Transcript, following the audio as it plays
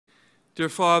Dear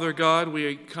Father God,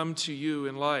 we come to you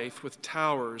in life with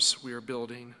towers we are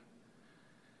building.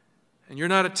 And you're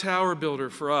not a tower builder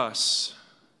for us.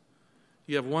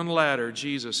 You have one ladder,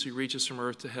 Jesus, who reaches from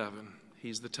earth to heaven.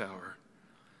 He's the tower.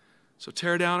 So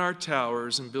tear down our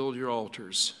towers and build your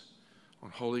altars on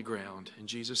holy ground. In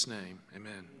Jesus' name,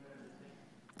 amen.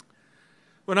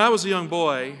 When I was a young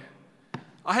boy,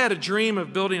 I had a dream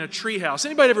of building a tree house.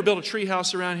 Anybody ever built a tree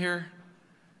house around here?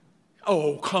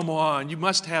 Oh, come on. You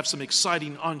must have some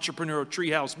exciting entrepreneurial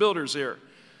treehouse builders here.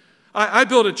 I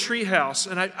built a treehouse,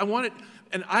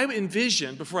 and I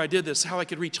envisioned, before I did this, how I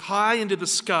could reach high into the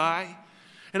sky,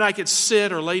 and I could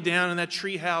sit or lay down in that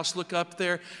treehouse, look up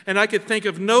there, and I could think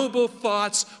of noble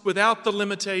thoughts without the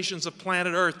limitations of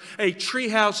planet Earth. A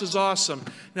treehouse is awesome.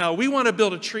 Now, we want to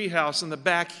build a treehouse in the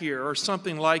back here, or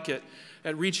something like it,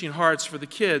 at Reaching Hearts for the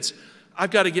kids. I've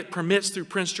got to get permits through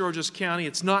Prince George's County.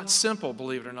 It's not simple,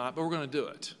 believe it or not, but we're going to do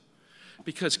it.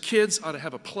 Because kids ought to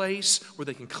have a place where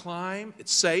they can climb,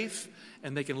 it's safe,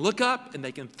 and they can look up and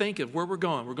they can think of where we're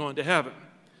going. We're going to heaven.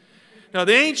 Now,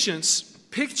 the ancients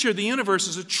pictured the universe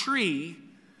as a tree,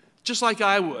 just like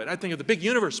I would. I think of the big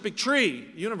universe, big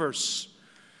tree, universe.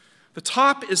 The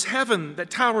top is heaven that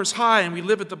towers high, and we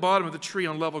live at the bottom of the tree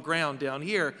on level ground down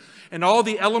here. And all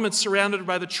the elements surrounded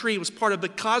by the tree was part of the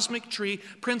cosmic tree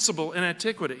principle in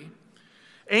antiquity.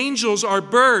 Angels are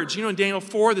birds. You know, in Daniel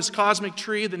 4, this cosmic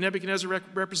tree that Nebuchadnezzar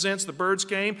represents, the birds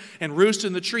came and roosted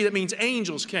in the tree. That means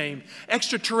angels came.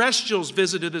 Extraterrestrials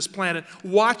visited this planet.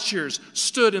 Watchers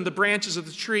stood in the branches of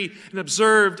the tree and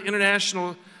observed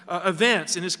international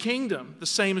events in his kingdom. The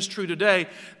same is true today.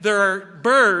 There are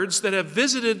birds that have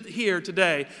visited here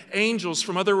today, angels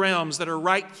from other realms that are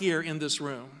right here in this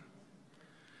room.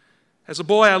 As a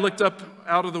boy, I looked up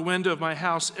out of the window of my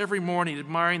house every morning,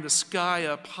 admiring the sky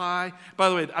up high. By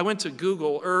the way, I went to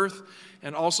Google Earth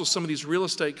and also some of these real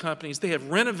estate companies. They have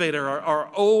renovated our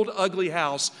old, ugly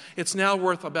house. It's now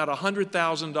worth about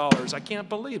 $100,000. I can't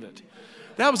believe it.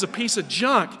 That was a piece of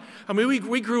junk. I mean,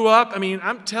 we grew up,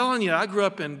 I'm telling you, I grew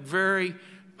up in very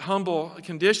humble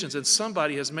conditions, and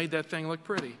somebody has made that thing look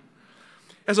pretty.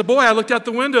 As a boy, I looked out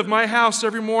the window of my house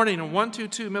every morning on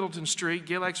 122 Middleton Street,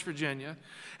 Galax, Virginia,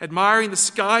 admiring the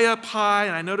sky up high,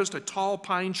 and I noticed a tall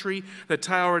pine tree that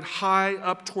towered high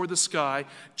up toward the sky,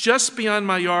 just beyond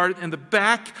my yard in the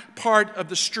back part of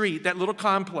the street, that little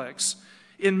complex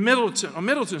in Middleton, on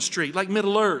Middleton Street, like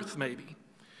Middle Earth maybe.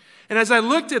 And as I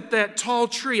looked at that tall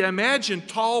tree, I imagined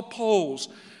tall poles.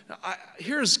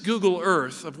 Here's Google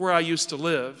Earth of where I used to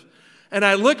live. And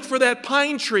I looked for that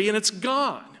pine tree, and it's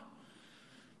gone.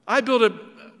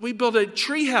 We built a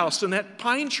tree house in that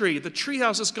pine tree. The tree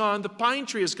house is gone. The pine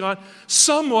tree is gone.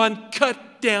 Someone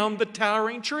cut down the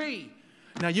towering tree.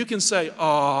 Now you can say,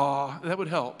 "Oh, that would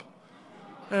help."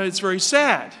 It's very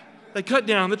sad. They cut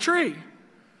down the tree.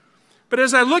 But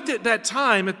as I looked at that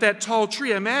time, at that tall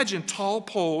tree, I imagined tall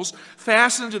poles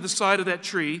fastened to the side of that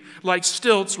tree like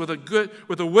stilts with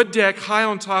a wood deck high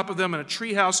on top of them and a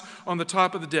tree house on the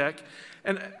top of the deck.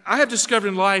 And I have discovered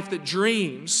in life that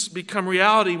dreams become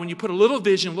reality when you put a little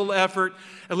vision, a little effort,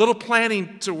 a little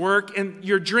planning to work, and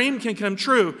your dream can come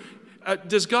true.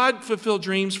 Does God fulfill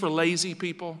dreams for lazy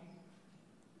people?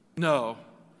 No.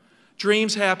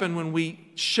 Dreams happen when we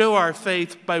show our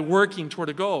faith by working toward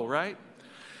a goal, right?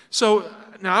 So,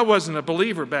 now I wasn't a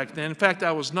believer back then. In fact,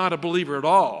 I was not a believer at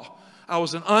all. I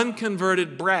was an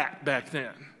unconverted brat back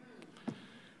then.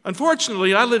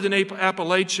 Unfortunately, I lived in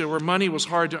Appalachia where money was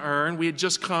hard to earn. We had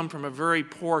just come from a very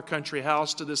poor country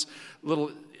house to this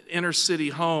little inner city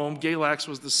home. Galax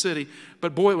was the city.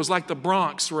 But boy, it was like the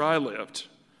Bronx where I lived.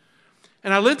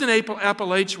 And I lived in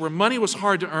Appalachia where money was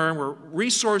hard to earn, where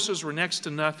resources were next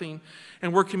to nothing,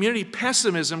 and where community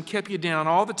pessimism kept you down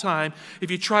all the time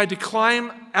if you tried to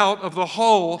climb out of the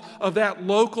hole of that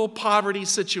local poverty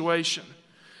situation.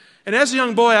 And as a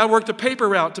young boy, I worked a paper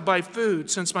route to buy food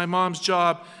since my mom's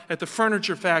job at the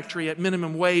furniture factory at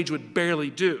minimum wage would barely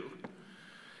do.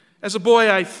 As a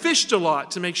boy, I fished a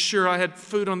lot to make sure I had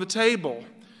food on the table.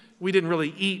 We didn't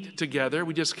really eat together.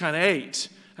 We just kind of ate.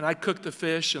 And I cooked the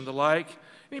fish and the like.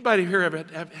 Anybody here ever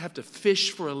have to fish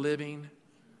for a living?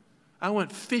 I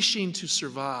went fishing to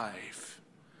survive.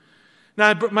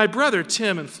 Now, my brother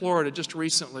Tim in Florida just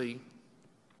recently,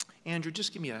 Andrew,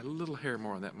 just give me a little hair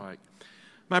more on that mic.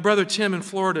 My brother Tim in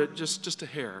Florida, just a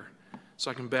hair,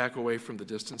 so I can back away from the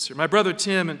distance here. My brother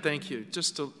Tim, and thank you,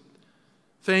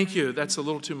 thank you, that's a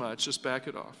little too much, just back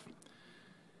it off.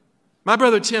 My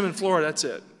brother Tim in Florida, that's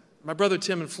it. My brother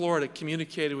Tim in Florida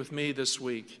communicated with me this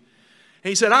week. And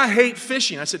he said, "I hate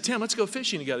fishing." I said, "Tim, let's go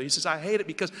fishing together." He says, "I hate it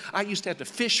because I used to have to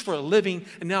fish for a living,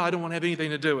 and now I don't want to have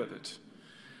anything to do with it."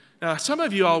 Now, some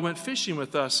of you all went fishing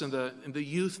with us in the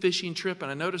youth fishing trip,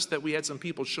 and I noticed that we had some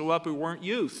people show up who weren't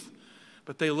youth,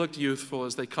 but they looked youthful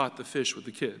as they caught the fish with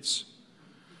the kids.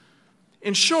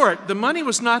 In short, the money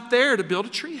was not there to build a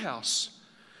treehouse.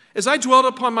 As I dwelt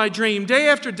upon my dream, day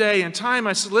after day, in time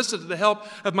I solicited the help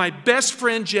of my best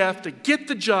friend Jeff to get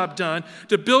the job done,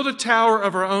 to build a tower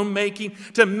of our own making,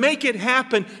 to make it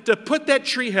happen, to put that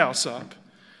treehouse up.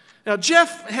 Now,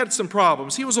 Jeff had some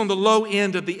problems. He was on the low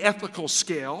end of the ethical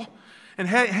scale, and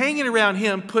hanging around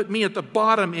him put me at the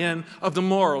bottom end of the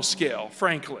moral scale,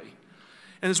 frankly.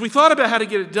 And as we thought about how to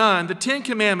get it done, the 10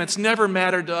 Commandments never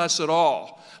mattered to us at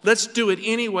all. Let's do it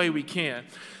any way we can.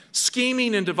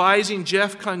 Scheming and devising,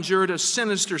 Jeff conjured a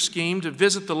sinister scheme to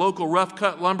visit the local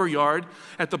rough-cut lumber yard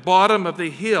at the bottom of the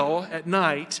hill at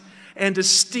night and to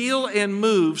steal and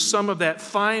move some of that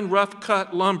fine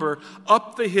rough-cut lumber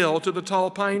up the hill to the tall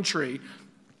pine tree,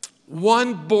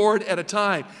 one board at a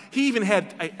time. He even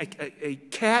had a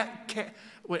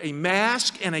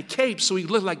mask and a cape so he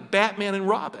looked like Batman and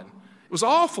Robin. It was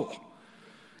awful.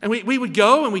 And we would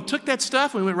go and we took that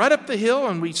stuff and we went right up the hill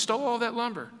and we stole all that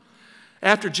lumber.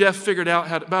 After Jeff figured out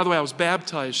how to, by the way, I was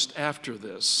baptized after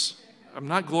this. I'm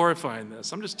not glorifying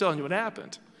this. I'm just telling you what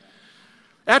happened.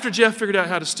 After Jeff figured out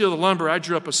how to steal the lumber, I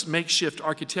drew up a makeshift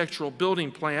architectural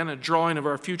building plan, a drawing of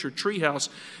our future treehouse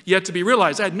yet to be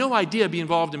realized. I had no idea I'd be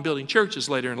involved in building churches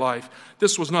later in life.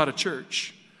 This was not a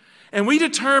church. And we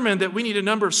determined that we need a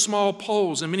number of small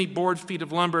poles and many board feet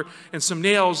of lumber and some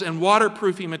nails and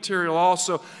waterproofing material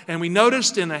also. And we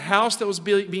noticed in a house that was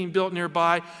being built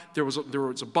nearby, there was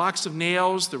a box of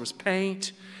nails, there was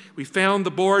paint. We found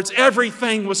the boards.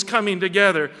 Everything was coming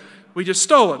together. We just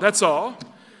stole it, that's all.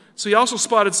 So he also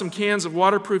spotted some cans of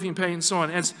waterproofing paint and so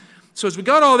on. So as we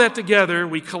got all that together,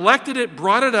 we collected it,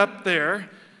 brought it up there.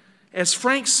 As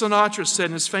Frank Sinatra said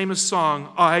in his famous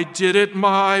song, I did it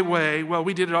my way. Well,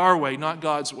 we did it our way, not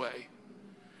God's way.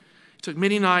 It took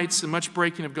many nights and much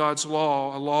breaking of God's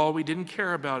law, a law we didn't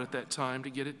care about at that time, to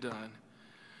get it done.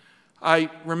 I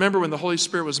remember when the Holy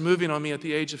Spirit was moving on me at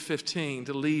the age of 15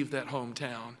 to leave that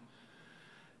hometown.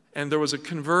 And there was a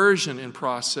conversion in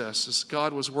process as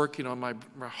God was working on my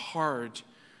hard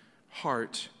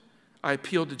heart. I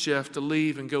appealed to Jeff to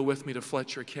leave and go with me to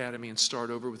Fletcher Academy and start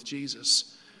over with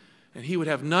Jesus. And he would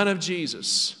have none of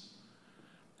Jesus.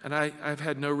 And I've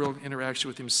had no real interaction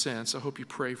with him since. I hope you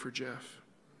pray for Jeff.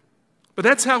 But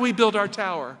that's how we built our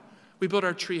tower. We built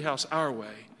our treehouse our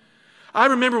way. I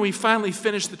remember we finally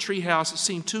finished the treehouse. It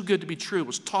seemed too good to be true. It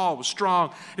was tall, it was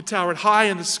strong. It towered high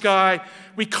in the sky.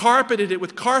 We carpeted it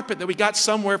with carpet that we got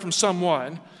somewhere from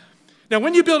someone. Now,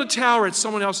 when you build a tower at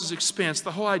someone else's expense,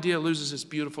 the whole idea loses its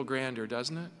beautiful grandeur,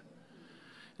 doesn't it?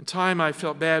 In time, I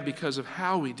felt bad because of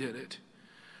how we did it.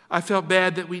 I felt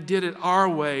bad that we did it our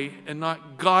way and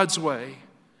not God's way.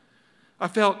 I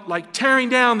felt like tearing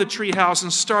down the treehouse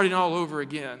and starting all over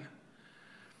again.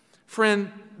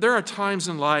 Friend, there are times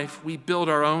in life we build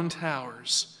our own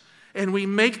towers and we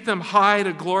make them high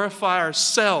to glorify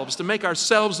ourselves, to make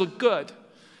ourselves look good.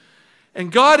 And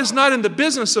God is not in the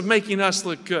business of making us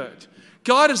look good.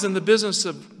 God is in the business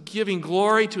of giving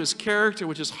glory to his character,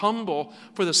 which is humble,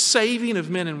 for the saving of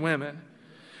men and women.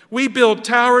 We build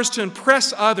towers to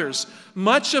impress others.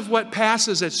 Much of what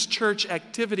passes as church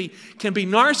activity can be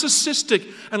narcissistic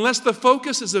unless the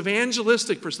focus is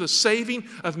evangelistic for the saving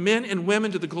of men and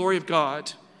women to the glory of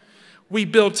God. We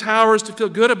build towers to feel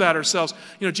good about ourselves.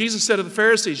 You know, Jesus said to the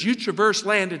Pharisees, you traverse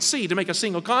land and sea to make a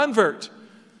single convert.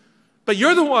 But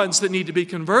you're the ones that need to be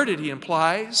converted, he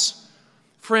implies.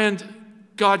 Friend,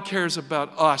 God cares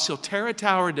about us. He'll tear a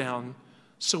tower down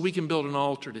so we can build an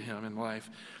altar to him in life.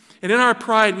 And in our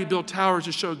pride, we build towers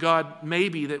to show God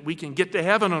maybe that we can get to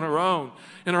heaven on our own,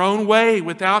 in our own way,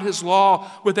 without his law,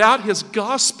 without his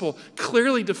gospel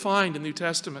clearly defined in the New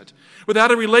Testament, without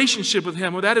a relationship with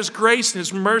him, without his grace and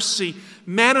his mercy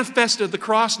manifested at the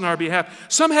cross on our behalf.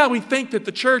 Somehow we think that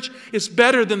the church is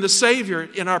better than the Savior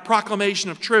in our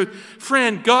proclamation of truth.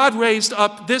 Friend, God raised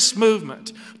up this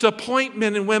movement to point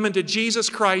men and women to Jesus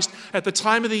Christ at the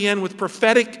time of the end with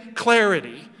prophetic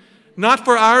clarity. Not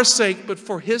for our sake, but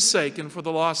for his sake and for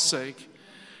the lost's sake.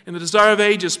 In the Desire of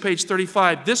Ages, page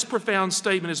 35, this profound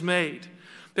statement is made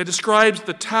that describes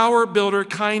the tower builder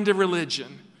kind of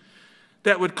religion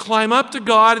that would climb up to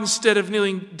God instead of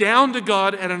kneeling down to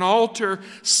God at an altar,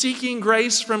 seeking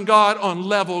grace from God on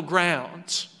level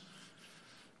ground.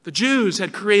 The Jews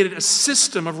had created a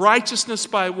system of righteousness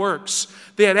by works.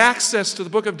 They had access to the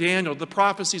book of Daniel, the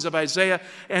prophecies of Isaiah,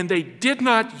 and they did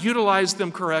not utilize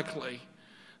them correctly.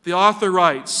 The author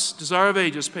writes, Desire of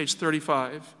Ages, page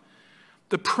 35,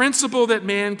 the principle that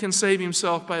man can save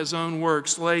himself by his own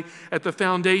works lay at the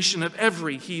foundation of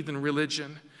every heathen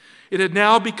religion. It had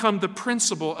now become the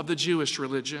principle of the Jewish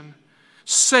religion.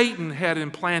 Satan had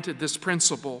implanted this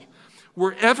principle.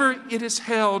 Wherever it is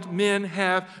held, men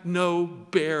have no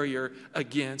barrier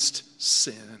against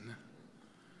sin.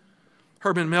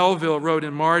 Herman Melville wrote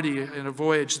in Marty in A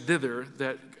Voyage Thither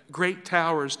that great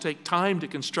towers take time to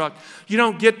construct. You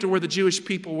don't get to where the Jewish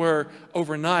people were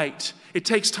overnight. It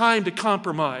takes time to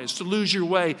compromise, to lose your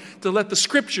way, to let the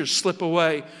scriptures slip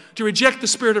away, to reject the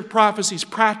spirit of prophecy's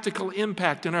practical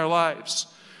impact in our lives.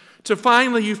 To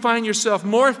finally you find yourself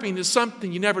morphing into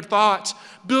something you never thought,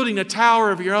 building a tower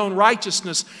of your own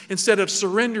righteousness instead of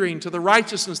surrendering to the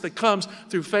righteousness that comes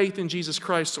through faith in Jesus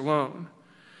Christ alone.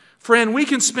 Friend, we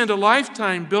can spend a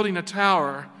lifetime building a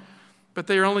tower, but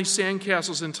they are only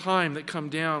sandcastles in time that come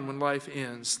down when life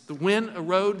ends. The wind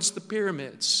erodes the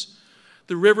pyramids.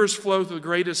 The rivers flow through the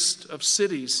greatest of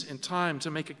cities in time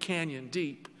to make a canyon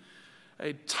deep.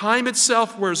 Time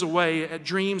itself wears away at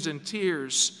dreams and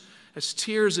tears, as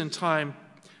tears in time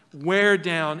wear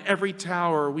down every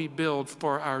tower we build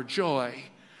for our joy.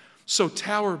 So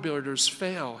tower builders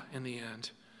fail in the end.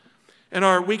 In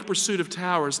our weak pursuit of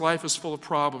towers, life is full of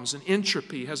problems, and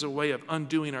entropy has a way of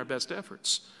undoing our best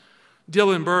efforts.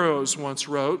 Dylan Burroughs once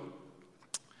wrote,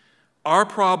 "Our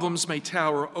problems may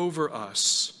tower over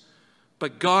us,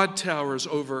 but God towers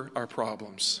over our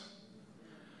problems."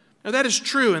 Now that is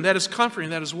true, and that is comforting,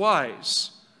 that is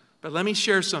wise. But let me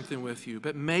share something with you.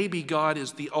 But maybe God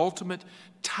is the ultimate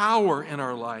tower in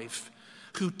our life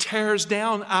who tears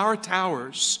down our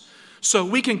towers so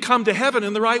we can come to heaven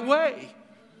in the right way.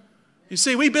 You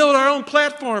see, we build our own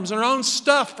platforms, our own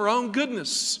stuff, our own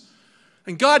goodness.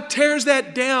 And God tears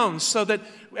that down so that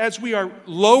as we are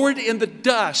lowered in the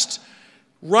dust,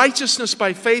 righteousness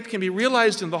by faith can be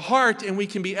realized in the heart, and we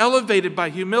can be elevated by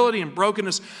humility and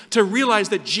brokenness to realize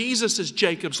that Jesus is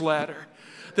Jacob's ladder.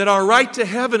 That our right to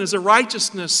heaven is a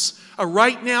righteousness, a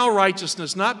right now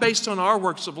righteousness, not based on our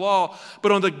works of law,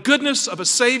 but on the goodness of a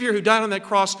Savior who died on that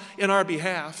cross in our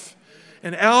behalf.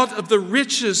 And out of the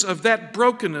riches of that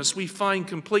brokenness, we find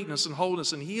completeness and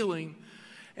wholeness and healing.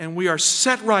 And we are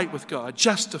set right with God,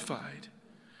 justified.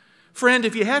 Friend,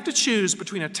 if you have to choose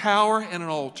between a tower and an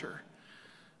altar,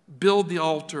 build the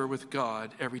altar with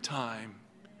God every time.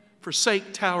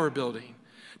 Forsake tower building.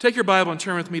 Take your Bible and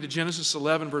turn with me to Genesis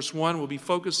 11, verse 1. We'll be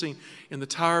focusing in the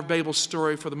Tower of Babel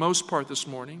story for the most part this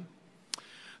morning.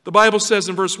 The Bible says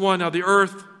in verse 1, "Now the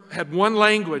earth had one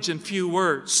language and few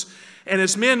words. And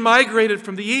as men migrated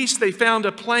from the east, they found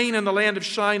a plain in the land of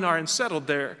Shinar and settled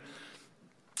there."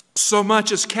 So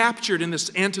much is captured in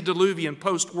this antediluvian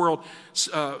post-world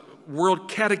world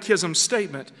catechism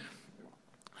statement.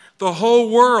 The whole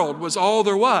world was all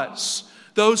there was.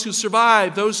 Those who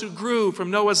survived, those who grew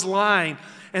from Noah's line,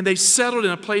 and they settled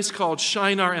in a place called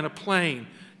Shinar and a plain,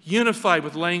 unified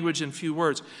with language and few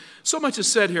words. So much is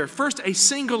said here. First, a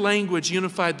single language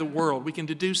unified the world. We can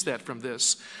deduce that from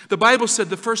this. The Bible said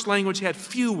the first language had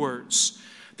few words.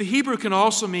 The Hebrew can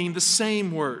also mean the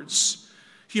same words.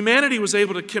 Humanity was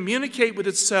able to communicate with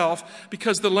itself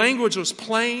because the language was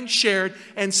plain, shared,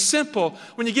 and simple.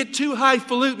 When you get too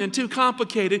highfalutin and too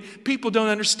complicated, people don't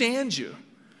understand you.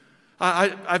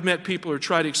 I've met people who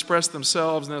try to express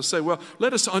themselves, and they'll say, well,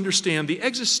 let us understand the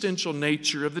existential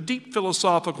nature of the deep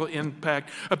philosophical impact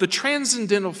of the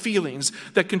transcendental feelings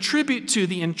that contribute to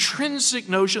the intrinsic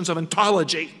notions of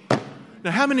ontology. Now,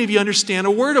 how many of you understand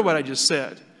a word of what I just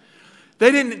said?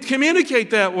 They didn't communicate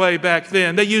that way back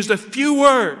then. They used a few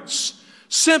words,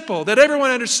 simple, that everyone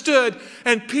understood,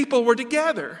 and people were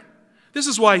together. This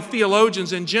is why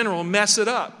theologians in general mess it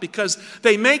up, because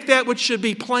they make that which should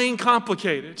be plain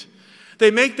complicated. They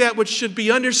make that which should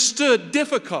be understood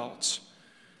difficult.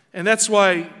 And that's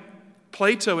why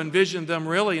Plato envisioned them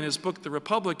really in his book, The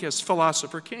Republic, as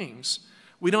philosopher kings.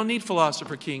 We don't need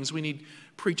philosopher kings. We need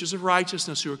preachers of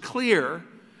righteousness who are clear.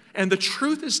 And the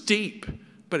truth is deep,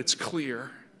 but it's clear.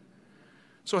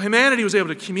 So humanity was able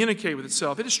to communicate with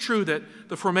itself. It is true that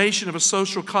the formation of a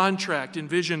social contract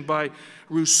envisioned by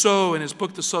Rousseau in his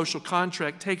book, The Social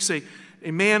Contract, takes a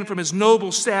man from his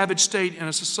noble, savage state in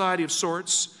a society of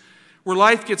sorts, where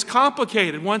life gets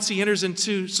complicated once he enters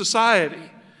into society,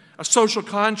 a social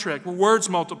contract where words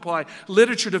multiply,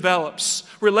 literature develops,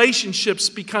 relationships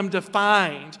become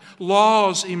defined,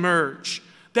 laws emerge.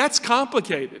 That's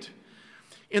complicated.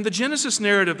 In the Genesis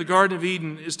narrative, the Garden of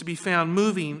Eden is to be found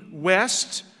moving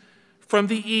west from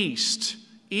the east.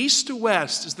 East to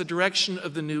west is the direction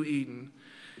of the new Eden.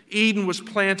 Eden was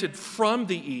planted from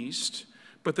the east,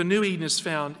 but the new Eden is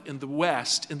found in the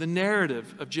west, in the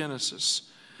narrative of Genesis.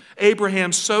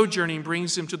 Abraham's sojourning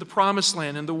brings him to the promised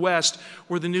land in the west,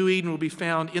 where the new Eden will be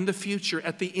found in the future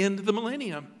at the end of the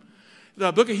millennium.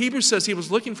 The book of Hebrews says he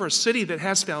was looking for a city that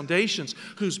has foundations,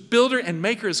 whose builder and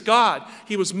maker is God.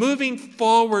 He was moving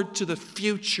forward to the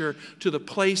future, to the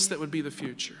place that would be the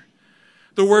future.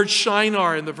 The word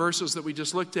Shinar in the verses that we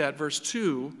just looked at, verse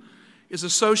 2, is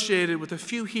associated with a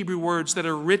few Hebrew words that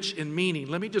are rich in meaning.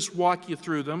 Let me just walk you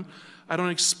through them. I don't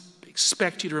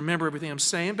expect you to remember everything I'm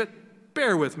saying, but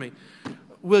bear with me.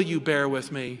 Will you bear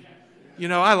with me? You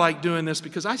know, I like doing this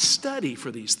because I study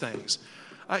for these things.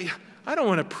 I don't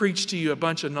want to preach to you a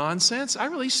bunch of nonsense. I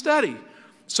really study.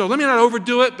 So let me not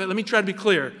overdo it, but let me try to be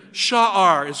clear.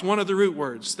 Sha'ar is one of the root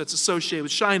words that's associated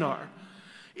with Shinar.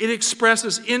 It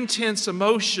expresses intense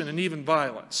emotion and even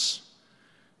violence.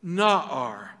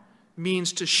 Na'ar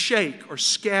means to shake or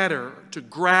scatter, or to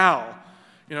growl.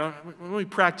 You know, when we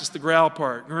practice the growl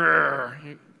part,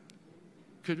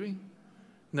 could we?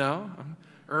 No?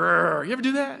 You ever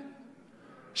do that?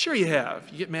 Sure you have.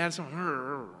 You get mad at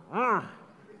someone.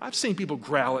 I've seen people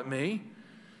growl at me.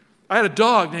 I had a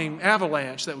dog named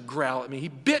Avalanche that would growl at me. He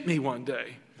bit me one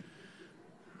day.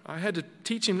 I had to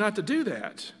teach him not to do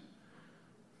that.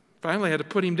 Finally, I had to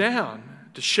put him down.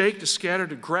 To shake, to scatter,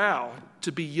 to growl,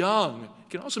 to be young.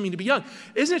 It can also mean to be young.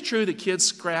 Isn't it true that kids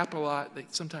scrap a lot? They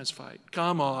sometimes fight.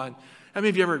 Come on. How many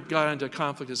of you ever got into a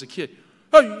conflict as a kid?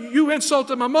 Oh, you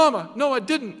insulted my mama. No, I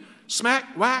didn't.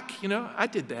 Smack, whack, you know, I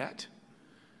did that.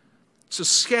 To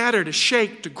scatter, to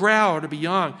shake, to growl, to be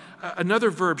young. Another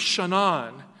verb,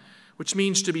 shanan, which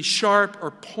means to be sharp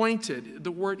or pointed.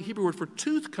 The Hebrew word for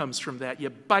tooth comes from that. You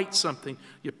bite something,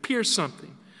 you pierce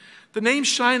something. The name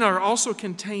Shinar also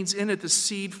contains in it the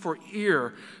seed for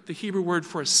ear, the Hebrew word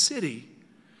for a city.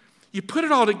 You put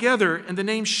it all together, and the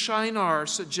name Shinar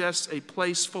suggests a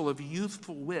place full of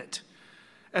youthful wit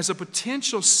as a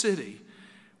potential city,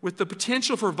 with the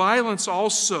potential for violence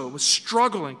also, with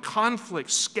struggle and conflict,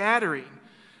 scattering,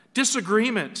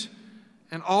 disagreement,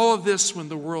 and all of this when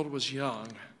the world was young.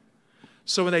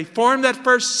 So when they formed that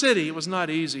first city, it was not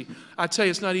easy. I tell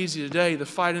you, it's not easy today, the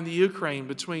fight in the Ukraine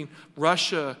between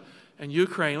Russia and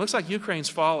Ukraine. It looks like Ukraine's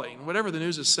falling. Whatever the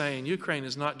news is saying, Ukraine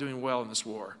is not doing well in this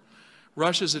war.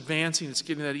 Russia's advancing, it's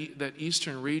getting that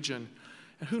eastern region.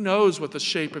 And who knows what the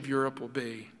shape of Europe will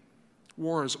be.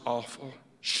 War is awful.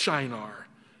 Shinar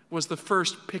was the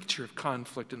first picture of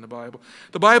conflict in the Bible.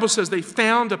 The Bible says they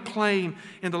found a plain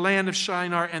in the land of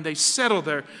Shinar and they settled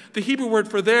there. The Hebrew word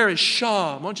for there is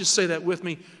sham. Why don't you say that with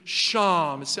me?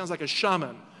 Sham. It sounds like a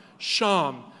shaman.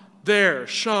 Sham. There.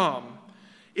 Sham.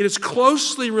 It is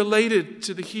closely related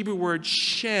to the Hebrew word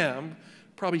shem,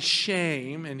 probably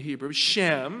shame in Hebrew,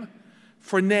 shem,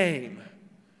 for name.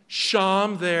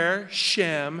 Sham, there,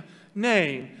 shem,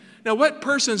 name. Now, what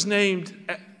person's named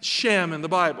Shem in the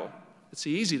Bible? It's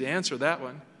easy to answer that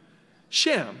one.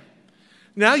 Shem.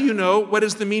 Now you know what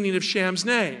is the meaning of Shem's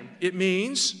name. It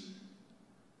means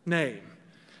name.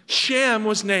 Shem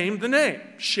was named the name.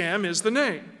 Shem is the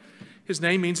name. His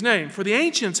name means name. For the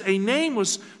ancients, a name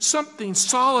was something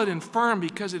solid and firm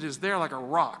because it is there like a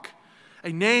rock.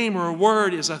 A name or a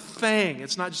word is a thing.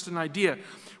 It's not just an idea.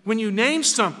 When you name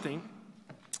something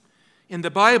in the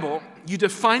Bible, you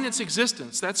define its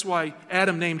existence. That's why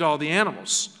Adam named all the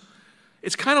animals.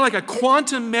 It's kind of like a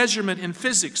quantum measurement in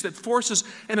physics that forces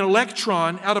an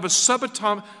electron out of a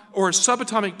subatomic or a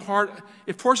subatomic part.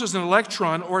 It forces an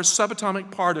electron or a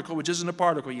subatomic particle, which isn't a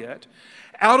particle yet,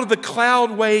 out of the cloud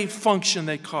wave function,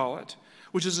 they call it,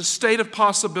 which is a state of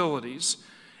possibilities.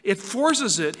 It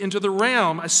forces it into the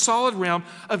realm, a solid realm,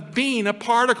 of being a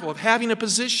particle, of having a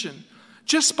position,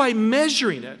 just by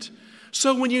measuring it.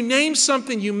 So when you name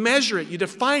something, you measure it, you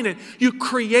define it, you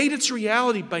create its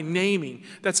reality by naming.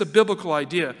 That's a biblical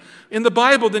idea. In the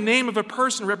Bible, the name of a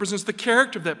person represents the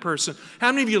character of that person.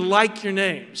 How many of you like your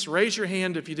names? Raise your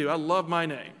hand if you do. I love my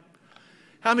name.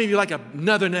 How many of you like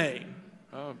another name?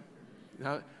 Oh,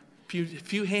 a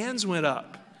few hands went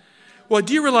up. Well,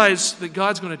 do you realize that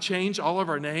God's going to change all of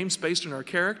our names based on our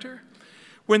character?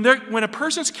 When a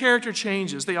person's character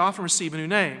changes, they often receive a new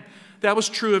name. That was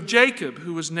true of Jacob,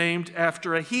 who was named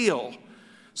after a heel,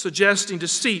 suggesting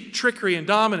deceit, trickery, and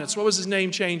dominance. What was his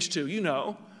name changed to? You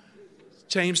know.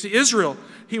 Changed to Israel.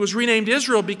 He was renamed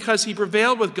Israel because he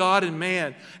prevailed with God and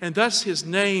man, and thus his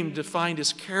name defined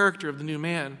his character of the new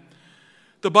man.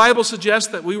 The Bible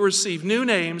suggests that we receive new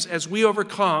names as we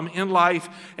overcome in life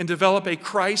and develop a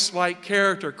Christ-like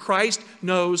character. Christ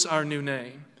knows our new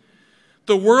name.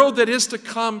 The world that is to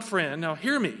come, friend, now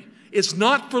hear me, it's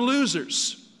not for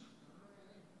losers.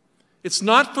 It's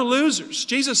not for losers.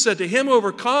 Jesus said, to him who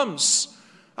overcomes,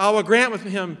 I will grant with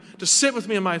him to sit with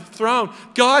me on my throne.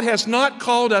 God has not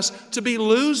called us to be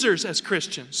losers as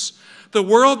Christians. The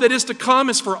world that is to come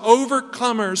is for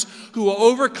overcomers who will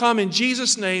overcome in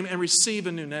Jesus' name and receive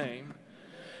a new name.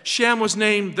 Shem was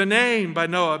named the name by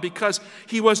Noah because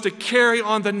he was to carry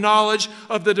on the knowledge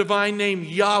of the divine name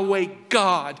Yahweh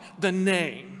God, the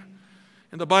name.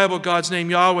 In the Bible, God's name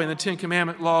Yahweh and the Ten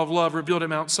Commandment law of love revealed at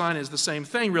Mount Sinai is the same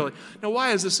thing, really. Now,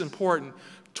 why is this important?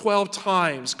 12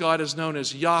 times God is known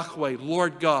as Yahweh,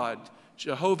 Lord God,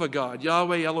 Jehovah God,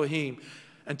 Yahweh Elohim,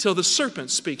 until the serpent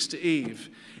speaks to Eve.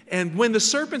 And when the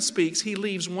serpent speaks, he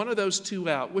leaves one of those two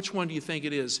out. Which one do you think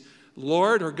it is,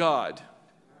 Lord or God?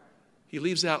 He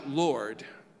leaves out Lord.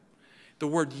 The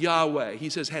word Yahweh, he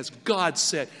says, has God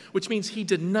said, which means he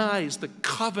denies the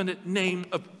covenant name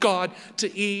of God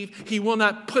to Eve. He will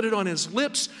not put it on his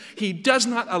lips. He does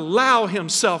not allow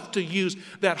himself to use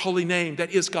that holy name that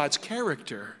is God's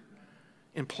character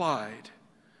implied.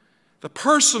 The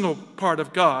personal part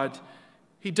of God,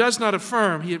 he does not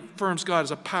affirm. He affirms God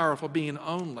as a powerful being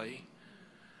only.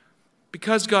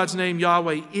 Because God's name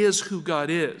Yahweh is who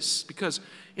God is, because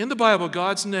in the Bible,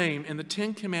 God's name in the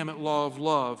Ten Commandment law of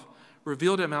love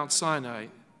revealed at Mount Sinai,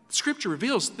 Scripture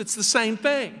reveals it's the same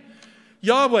thing.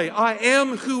 Yahweh, I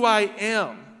am who I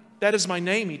am. That is my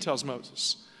name, he tells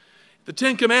Moses. The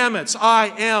Ten Commandments,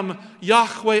 I am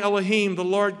Yahweh Elohim, the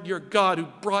Lord your God who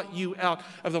brought you out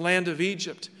of the land of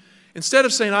Egypt. Instead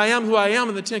of saying, I am who I am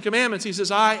in the Ten Commandments, he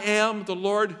says, I am the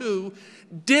Lord who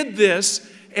did this,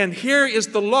 and here is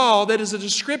the law that is a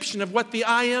description of what the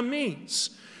I am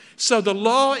means. So the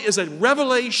law is a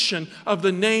revelation of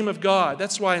the name of God.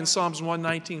 That's why in Psalms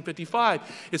 119:55,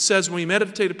 it says when we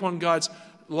meditate upon God's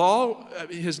law,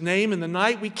 his name in the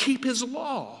night, we keep his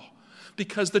law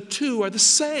because the two are the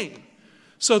same.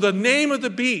 So the name of the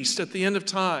beast at the end of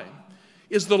time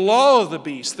is the law of the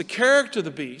beast, the character of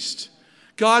the beast.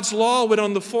 God's law went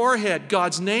on the forehead.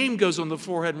 God's name goes on the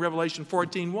forehead in Revelation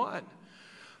 14:1.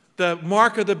 The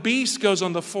mark of the beast goes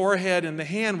on the forehead and the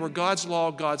hand where God's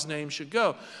law, God's name should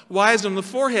go. Why is it on the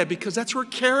forehead? Because that's where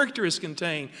character is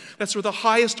contained. That's where the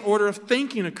highest order of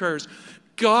thinking occurs.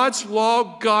 God's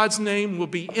law, God's name will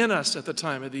be in us at the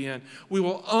time of the end. We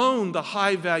will own the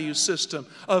high value system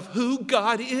of who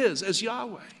God is as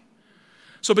Yahweh.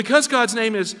 So because God's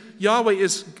name is Yahweh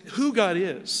is who God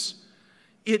is,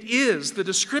 it is the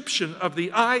description of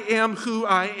the I am who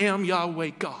I am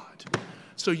Yahweh God.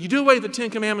 So you do away with the Ten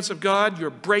Commandments of God,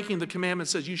 you're breaking the commandment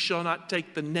that says you shall not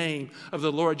take the name of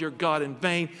the Lord your God in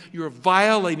vain. You're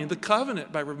violating the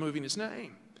covenant by removing his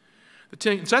name.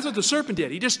 So that's what the serpent did.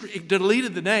 He just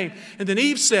deleted the name. And then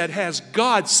Eve said, has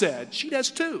God said? She does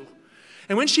too.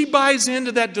 And when she buys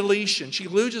into that deletion, she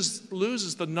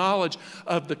loses the knowledge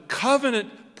of the covenant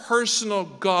personal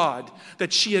God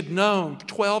that she had known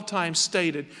 12 times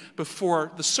stated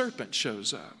before the serpent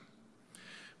shows up.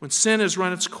 When sin has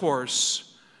run its course,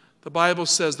 the Bible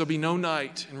says there'll be no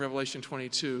night in Revelation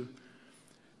 22.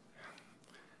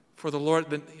 For the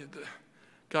Lord,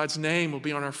 God's name will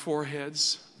be on our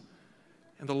foreheads.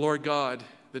 And the Lord God,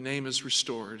 the name is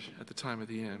restored at the time of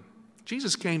the end.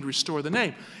 Jesus came to restore the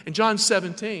name. In John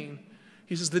 17,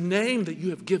 he says, the name that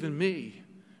you have given me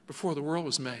before the world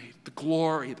was made, the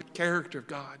glory, the character of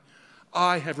God,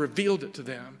 I have revealed it to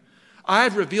them. I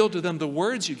have revealed to them the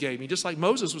words you gave me, just like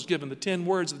Moses was given the 10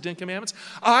 words of the 10 Commandments.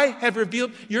 I have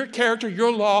revealed your character,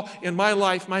 your law in my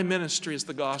life. My ministry is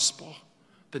the gospel,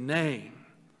 the name.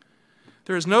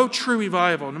 There is no true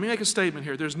revival. Let me make a statement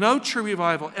here. There's no true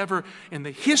revival ever in the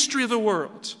history of the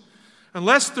world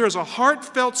unless there is a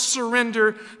heartfelt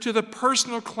surrender to the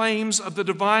personal claims of the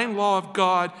divine law of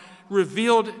God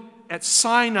revealed at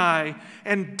Sinai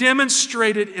and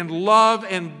demonstrated in love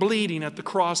and bleeding at the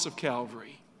cross of Calvary.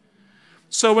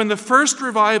 So when the first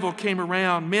revival came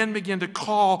around, men began to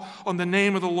call on the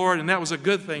name of the Lord, and that was a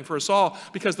good thing for us all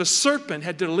because the serpent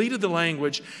had deleted the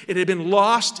language. It had been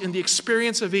lost in the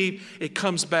experience of Eve. It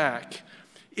comes back.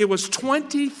 It was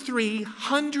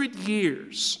 2,300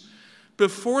 years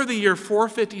before the year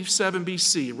 457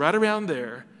 BC, right around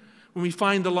there, when we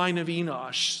find the line of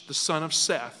Enosh, the son of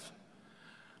Seth.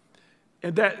 So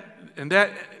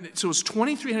it was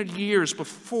 2,300 years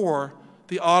before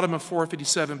the autumn of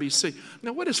 457 BC.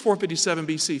 Now, what is 457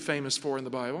 BC famous for in the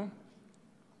Bible?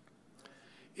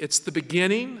 It's the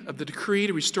beginning of the decree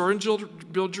to restore and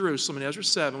build Jerusalem in Ezra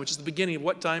 7, which is the beginning of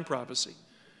what time prophecy?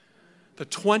 The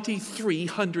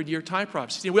 2,300-year time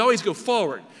prophecy. We always go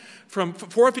forward. From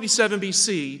 457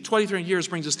 BC, 2,300 years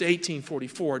brings us to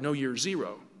 1844, no year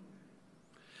zero.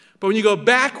 But when you go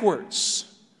backwards,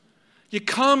 you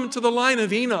come to the line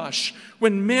of Enosh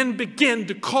when men begin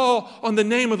to call on the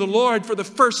name of the Lord for the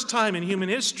first time in human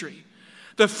history.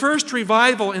 The first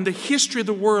revival in the history of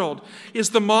the world is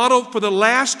the model for the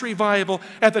last revival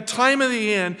at the time of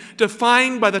the end,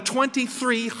 defined by the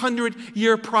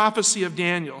 2,300-year prophecy of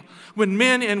Daniel, when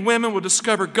men and women will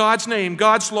discover God's name,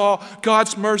 God's law,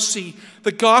 God's mercy,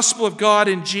 the gospel of God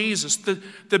in Jesus,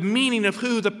 the meaning of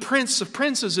who the Prince of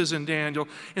Princes is in Daniel,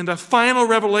 and the final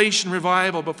revelation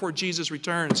revival before Jesus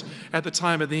returns at the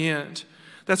time of the end.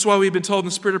 That's why we've been told in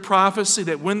the spirit of prophecy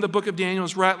that when the book of Daniel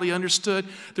is rightly understood,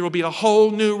 there will be a whole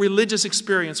new religious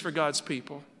experience for God's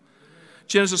people.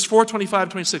 Genesis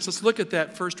 4:25-26. Let's look at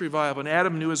that first revival. And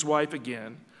Adam knew his wife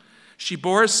again. She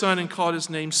bore a son and called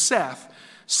his name Seth.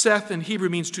 Seth in Hebrew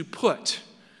means to put.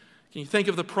 Can you think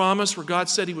of the promise where God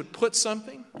said he would put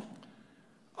something?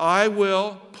 I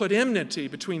will put enmity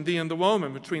between thee and the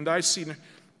woman, between thy seed and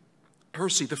her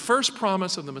seed. The first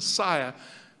promise of the Messiah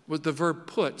was the verb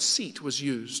put, seat, was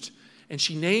used. And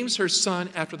she names her son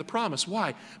after the promise.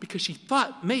 Why? Because she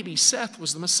thought maybe Seth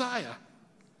was the Messiah.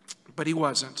 But he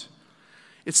wasn't.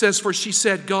 It says, for she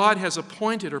said, God has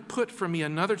appointed or put for me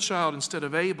another child instead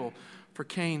of Abel, for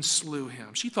Cain slew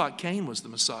him. She thought Cain was the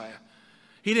Messiah.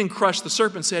 He didn't crush the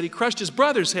serpent's head, he crushed his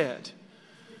brother's head.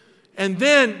 And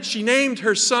then she named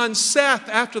her son Seth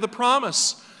after the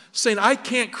promise, saying, I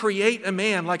can't create a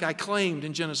man like I claimed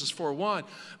in Genesis 4:1,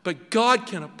 but God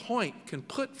can appoint, can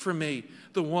put for me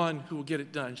the one who will get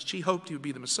it done. She hoped he would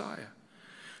be the Messiah.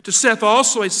 To Seth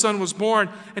also a son was born,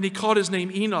 and he called his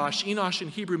name Enosh. Enosh in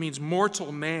Hebrew means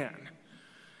mortal man.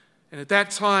 And at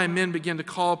that time, men began to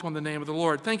call upon the name of the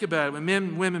Lord. Think about it. When men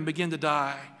and women begin to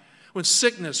die, when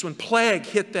sickness, when plague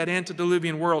hit that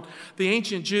antediluvian world, the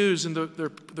ancient Jews in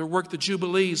their work, the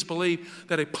Jubilees, believe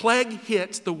that a plague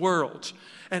hit the world.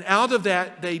 And out of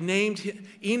that, they named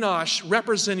Enosh,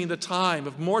 representing the time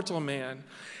of mortal man.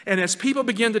 And as people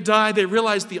began to die, they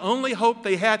realized the only hope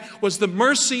they had was the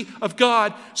mercy of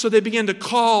God, so they began to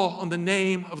call on the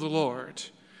name of the Lord.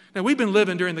 Now, we've been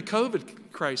living during the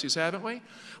COVID crisis, haven't we?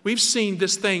 We've seen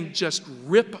this thing just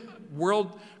rip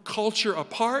world culture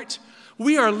apart.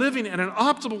 We are living at an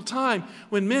optimal time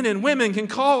when men and women can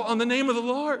call on the name of the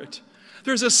Lord.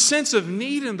 There's a sense of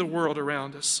need in the world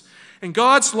around us. And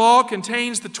God's law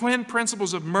contains the twin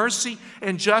principles of mercy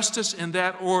and justice in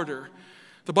that order.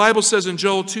 The Bible says in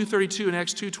Joel 2:32 and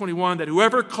Acts 2:21 that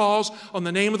whoever calls on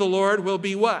the name of the Lord will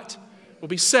be what? Will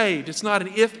be saved. It's not an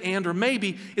if, and, or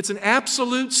maybe. It's an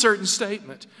absolute certain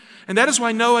statement. And that is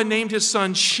why Noah named his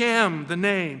son Shem, the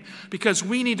name, because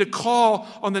we need to call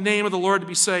on the name of the Lord to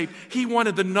be saved. He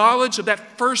wanted the knowledge of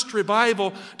that first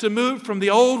revival to move from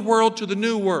the old world to the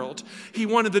new world. He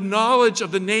wanted the knowledge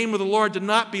of the name of the Lord to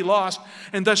not be lost,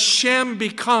 and thus Shem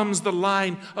becomes the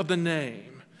line of the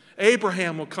name.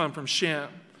 Abraham will come from Shem.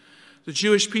 The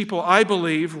Jewish people, I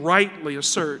believe, rightly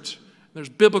assert, there's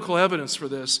biblical evidence for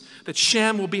this, that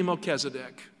Shem will be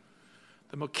Melchizedek.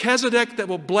 The Melchizedek that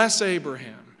will bless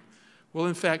Abraham will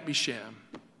in fact be Shem,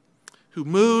 who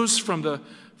moves from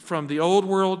the old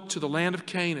world to the land of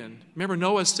Canaan. Remember,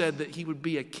 Noah said that he would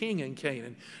be a king in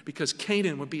Canaan because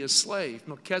Canaan would be a slave.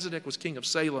 Melchizedek was king of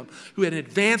Salem, who had an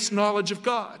advanced knowledge of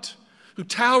God, who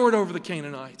towered over the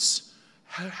Canaanites.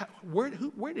 Where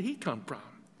did he come from?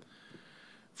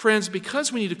 Friends,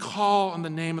 because we need to call on the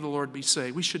name of the Lord to be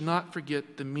saved, we should not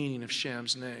forget the meaning of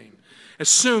Shem's name. As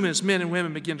soon as men and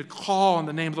women begin to call on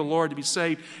the name of the Lord to be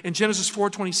saved, in Genesis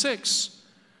 4:26,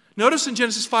 notice in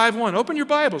Genesis 5:1, open your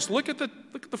Bibles, look at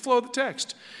the flow of the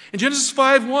text. In Genesis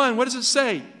 5:1, what does it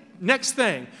say? Next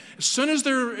thing, as soon as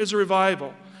there is a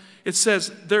revival, it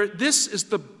says, this is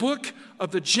the book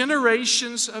of the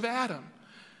generations of Adam.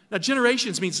 Now,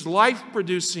 generations means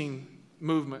life-producing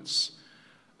movements.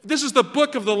 This is the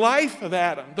book of the life of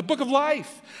Adam, the book of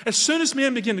life. As soon as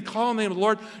men begin to call on the name of the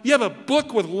Lord, you have a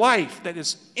book with life that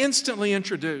is instantly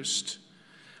introduced.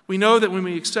 We know that when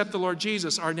we accept the Lord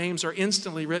Jesus, our names are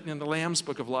instantly written in the Lamb's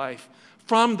book of life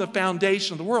from the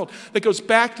foundation of the world. That goes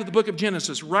back to the book of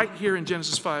Genesis, right here in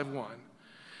Genesis 5:1.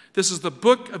 This is the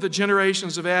book of the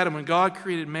generations of Adam. When God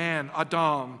created man,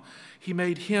 Adam, he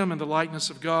made him in the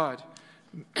likeness of God.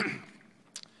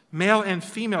 Male and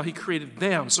female, he created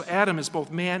them. So Adam is both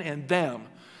man and them.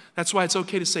 That's why it's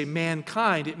okay to say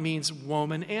mankind. It means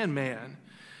woman and man.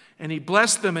 And he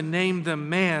blessed them and named them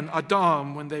man,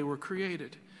 Adam, when they were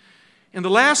created. In the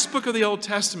last book of the Old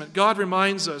Testament, God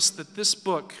reminds us that this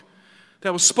book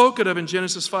that was spoken of in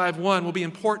Genesis 5:1 will be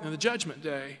important in the judgment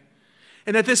day.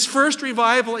 And that this first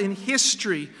revival in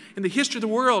history, in the history of the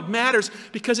world, matters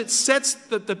because it sets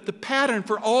the pattern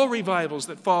for all revivals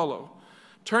that follow.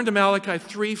 Turn to Malachi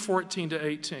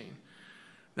 3:14-18.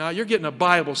 Now, you're getting a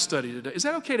Bible study today. Is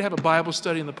that okay to have a Bible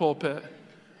study in the pulpit?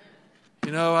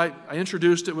 You know, I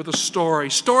introduced it with a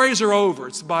story. Stories are over.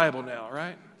 It's the Bible now,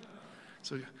 right?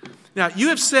 So now, you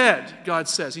have said, God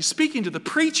says, he's speaking to the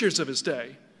preachers of his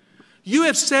day, you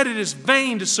have said it is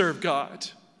vain to serve God.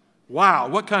 Wow,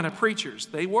 what kind of preachers?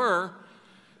 They were.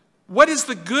 What is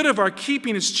the good of our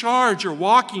keeping his charge or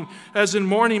walking as in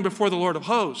mourning before the Lord of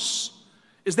hosts?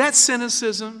 Is that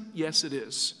cynicism? Yes, it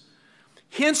is.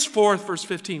 Henceforth, verse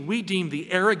 15, we deem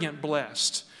the arrogant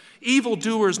blessed.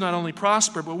 Evildoers not only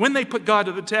prosper, but when they put God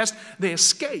to the test, they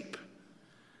escape.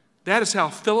 That is how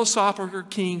philosophical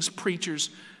kings, preachers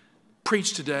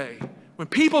preach today. When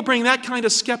people bring that kind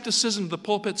of skepticism to the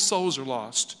pulpit, souls are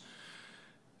lost.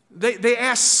 They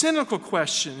ask cynical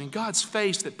questions in God's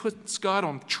face that puts God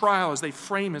on trial as they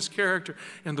frame his character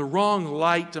in the wrong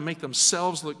light to make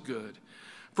themselves look good.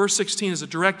 Verse 16 is a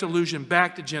direct allusion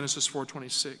back to Genesis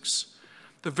 4:26.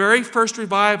 The very first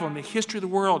revival in the history of the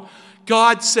world,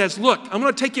 God says, look, I'm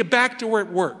going to take you back to where it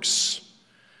works.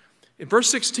 In verse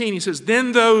 16, he says,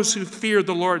 then those who feared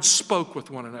the Lord spoke with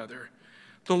one another.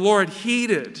 The Lord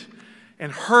heeded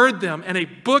and heard them, and a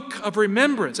book of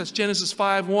remembrance, that's Genesis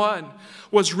 5:1,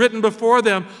 was written before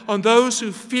them on those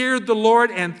who feared the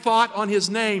Lord and thought on his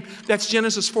name. That's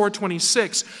Genesis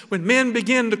 4:26. When men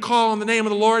began to call on the name of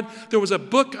the Lord, there was a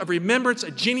book of remembrance, a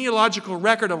genealogical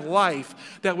record of life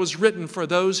that was written for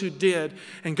those who did.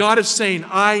 And God is saying,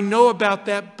 I know about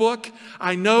that book.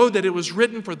 I know that it was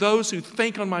written for those who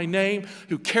think on my name,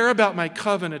 who care about my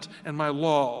covenant and my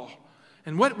law.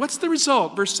 And what's the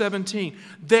result? Verse 17,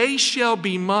 they shall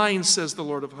be mine, says the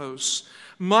Lord of hosts,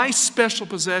 my special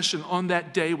possession on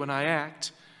that day when I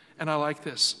act. And I like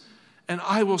this. And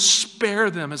I will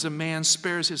spare them as a man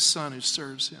spares his son who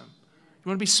serves him. You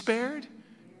want to be spared?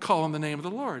 Call on the name of the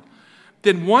Lord.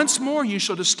 Then once more you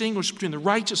shall distinguish between the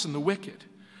righteous and the wicked.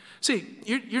 See,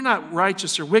 you're not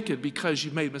righteous or wicked because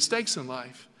you've made mistakes in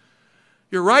life.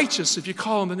 You're righteous if you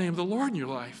call on the name of the Lord in your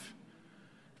life.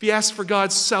 If you ask for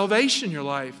God's salvation in your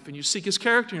life and you seek his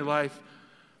character in your life,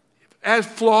 as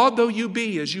flawed though you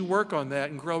be as you work on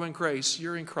that and grow in grace,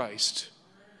 you're in Christ.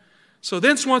 So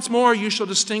thence once more you shall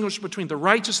distinguish between the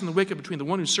righteous and the wicked, between the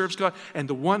one who serves God and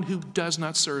the one who does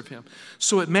not serve him.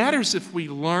 So it matters if we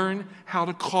learn how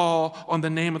to call on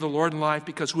the name of the Lord in life,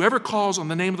 because whoever calls on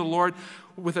the name of the Lord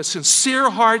with a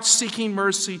sincere heart seeking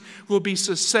mercy will be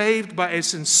saved by a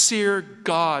sincere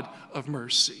God of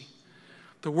mercy.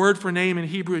 The word for name in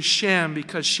Hebrew is Shem,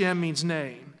 because Shem means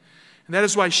name. And that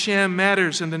is why Shem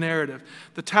matters in the narrative.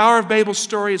 The Tower of Babel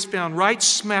story is found right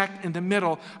smack in the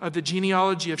middle of the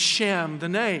genealogy of Shem, the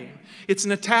name. It's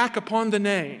an attack upon the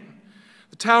name.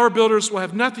 The tower builders will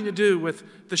have nothing to do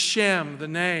with the Shem, the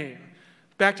name.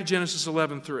 Back to Genesis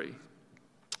 11:3.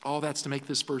 All that's to make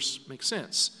this verse make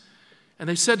sense. And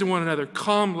they said to one another,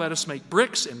 come, let us make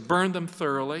bricks and burn them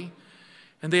thoroughly.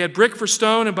 And they had brick for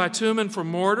stone and bitumen for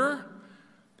mortar.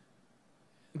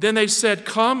 Then they said,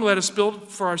 come, let us build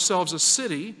for ourselves a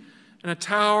city and a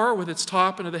tower with its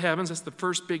top into the heavens. That's the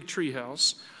first big tree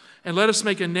house. And let us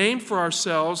make a name for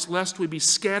ourselves, lest we be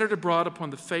scattered abroad upon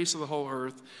the face of the whole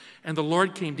earth. And the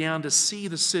Lord came down to see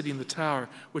the city and the tower,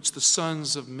 which the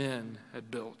sons of men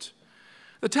had built.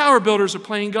 The tower builders are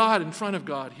playing God in front of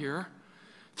God here.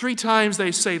 3 times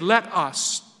they say, let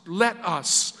us, let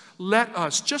us. Let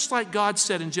us, just like God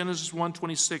said in Genesis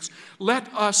 1:26, let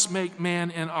us make man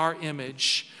in our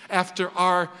image, after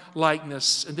our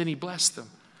likeness. And then he blessed them.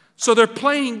 So they're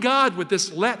playing God with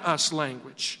this let us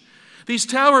language. These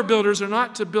tower builders are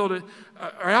out to build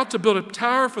a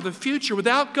tower for the future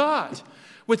without God,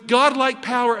 with godlike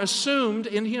power assumed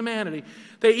in humanity.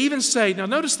 They even say, now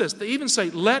notice this, they even say,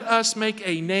 let us make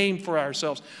a name for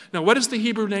ourselves. Now what is the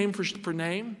Hebrew name for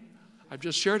name? I've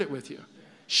just shared it with you.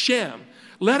 Shem.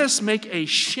 Let us make a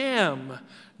Shem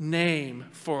name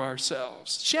for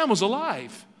ourselves. Shem was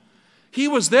alive. He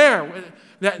was there.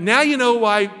 Now you know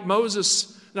why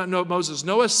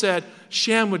Noah said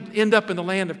Shem would end up in the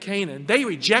land of Canaan. They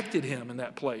rejected him in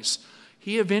that place.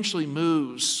 He eventually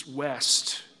moves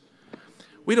west.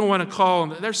 We don't want to call,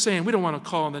 they're saying we don't want to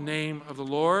call on the name of the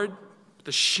Lord,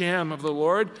 the Shem of the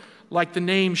Lord, like the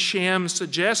name Shem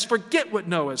suggests. Forget what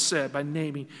Noah said by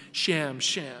naming Shem,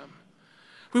 Shem.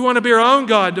 We want to be our own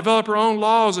God, develop our own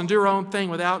laws, and do our own thing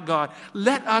without God.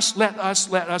 Let us,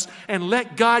 and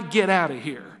let God get out of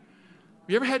here.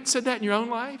 You ever said that in your own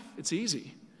life? It's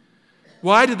easy.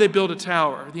 Why did they build a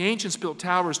tower? The ancients built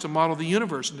towers to model the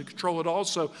universe and to control it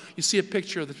also. You see a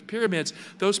picture of the pyramids.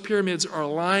 Those pyramids are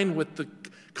aligned with the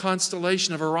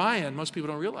constellation of Orion. Most people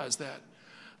don't realize that.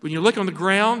 When you look on the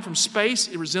ground from space,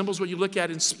 it resembles what you look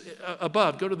at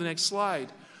above. Go to the next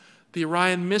slide. The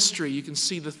Orion mystery, you can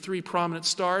see the 3 prominent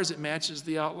stars. It matches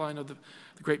the outline of the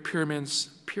great pyramids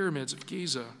of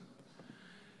Giza.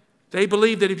 They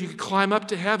believed that if you could climb up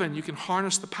to heaven, you can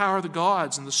harness the power of the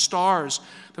gods and the stars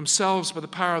themselves by the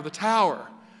power of the tower.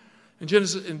 In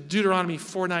Deuteronomy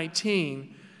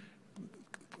 4:19,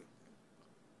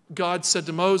 God said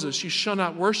to Moses, "You shall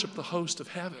not worship the host of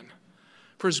heaven,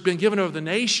 for it has been given over the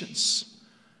nations."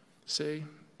 See?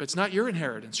 But it's not your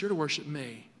inheritance. You're to worship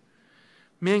me.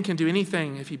 Man can do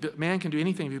anything if he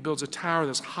builds a tower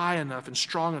that's high enough and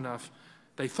strong enough,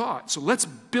 they thought. So let's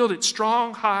build it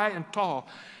strong, high, and tall.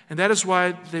 And that is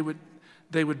why they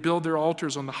would build their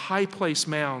altars on the high place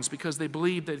mounds, because they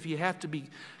believed that if you have to be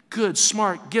good,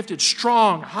 smart, gifted,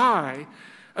 strong, high,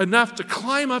 enough to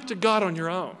climb up to God on your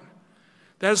own.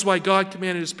 That is why God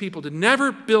commanded his people to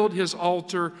never build his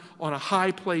altar on a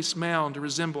high place mound to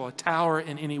resemble a tower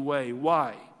in any way.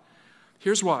 Why?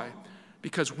 Here's why.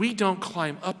 Because we don't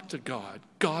climb up to God.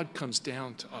 God comes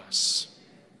down to us.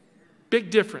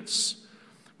 Big difference.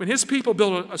 When his people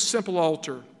built a simple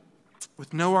altar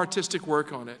with no artistic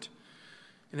work on it,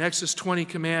 in Exodus 20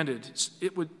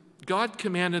 God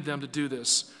commanded them to do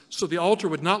this. So the altar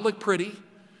would not look pretty.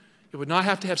 It would not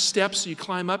have to have steps so you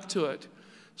climb up to it,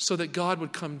 so that God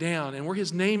would come down. And where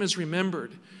his name is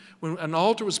remembered, when an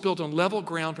altar was built on level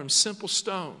ground from simple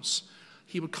stones,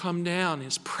 he would come down,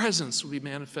 his presence would be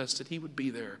manifested. He would be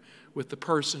there with the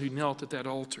person who knelt at that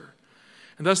altar.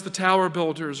 And thus the tower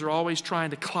builders are always trying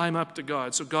to climb up to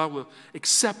God, so God will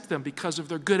accept them because of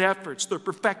their good efforts, their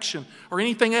perfection, or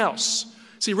anything else.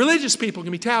 See, religious people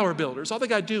can be tower builders. All they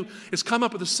got to do is come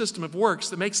up with a system of works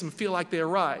that makes them feel like they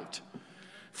arrived.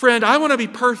 Friend, I want to be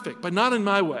perfect, but not in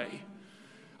my way.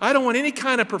 I don't want any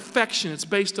kind of perfection that's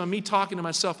based on me talking to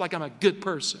myself like I'm a good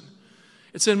person.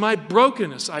 It's in my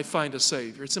brokenness I find a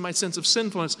Savior. It's in my sense of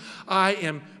sinfulness I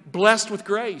am blessed with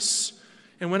grace.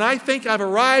 And when I think I've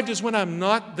arrived is when I'm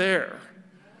not there.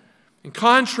 In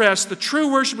contrast, the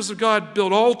true worshipers of God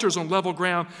build altars on level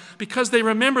ground because they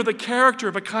remember the character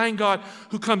of a kind God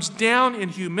who comes down in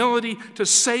humility to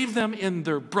save them in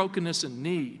their brokenness and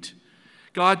need.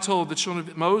 God told the children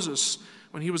of Moses,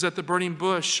 when he was at the burning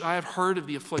bush, "I have heard of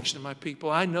the affliction of my people.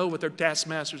 I know what their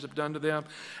taskmasters have done to them,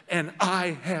 and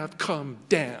I have come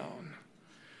down."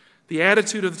 The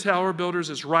attitude of the tower builders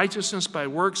is righteousness by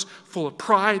works, full of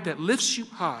pride that lifts you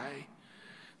high.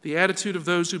 The attitude of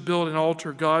those who build an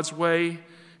altar God's way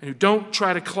and who don't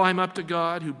try to climb up to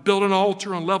God, who build an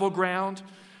altar on level ground,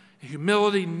 in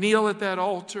humility kneel at that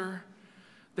altar,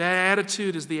 that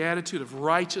attitude is the attitude of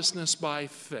righteousness by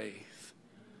faith.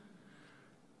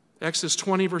 Exodus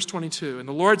 20, verse 22, "And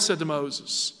the Lord said to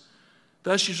Moses,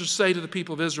 thus you shall say to the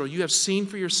people of Israel, you have seen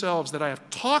for yourselves that I have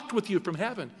talked with you from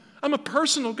heaven." I'm a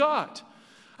personal God.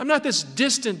 I'm not this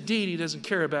distant deity who doesn't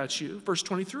care about you. Verse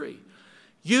 23,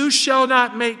 "You shall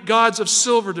not make gods of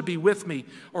silver to be with me,"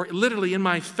 or literally in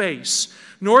my face,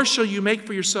 "nor shall you make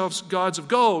for yourselves gods of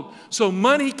gold." So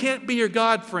money can't be your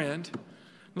God, friend.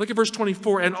 Look at verse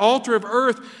 24. "An altar of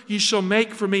earth you shall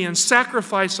make for me, and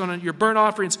sacrifice on it your burnt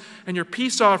offerings and your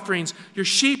peace offerings, your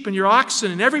sheep and your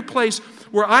oxen, in every place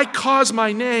where I cause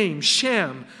my name,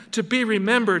 Shem, to be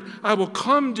remembered, I will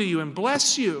come to you and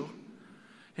bless you.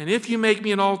 And if you make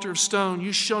me an altar of stone,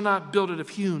 you shall not build it of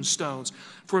hewn stones.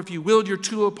 For if you wield your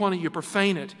tool upon it, you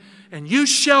profane it. And you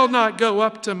shall not go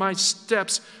up by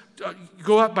steps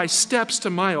to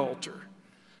my altar."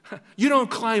 You don't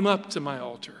climb up to my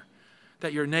altar,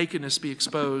 that your nakedness be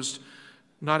exposed,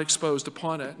 not exposed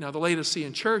upon it. Now, the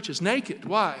Laodicean church is naked.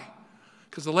 Why?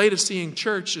 Because the Laodicean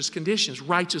church's condition is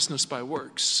righteousness by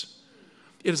works.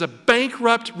 It is a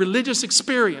bankrupt religious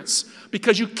experience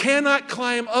because you cannot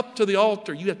climb up to the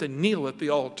altar. You have to kneel at the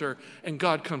altar, and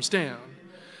God comes down.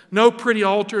 No pretty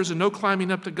altars and no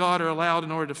climbing up to God are allowed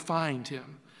in order to find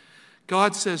him.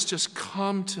 God says, "Just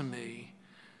come to me."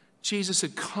 Jesus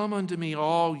said, "Come unto me,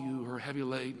 all you who are heavy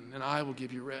laden, and I will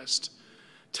give you rest.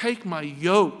 Take my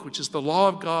yoke, which is the law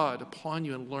of God, upon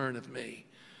you and learn of me.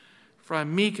 For I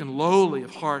am meek and lowly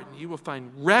of heart, and you will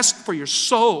find rest for your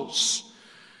souls."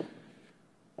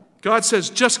 God says,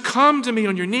 "Just come to me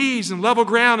on your knees and level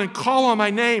ground and call on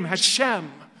my name,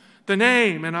 Hashem, the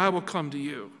name, and I will come to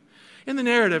you." In the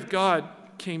narrative, God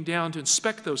came down to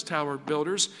inspect those tower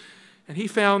builders, and he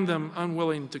found them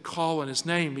unwilling to call on his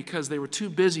name because they were too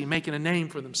busy making a name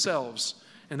for themselves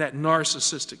in that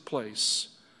narcissistic place.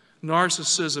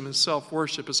 Narcissism and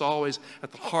self-worship is always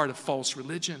at the heart of false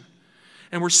religion.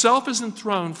 And where self is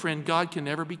enthroned, friend, God can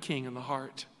never be king in the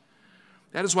heart.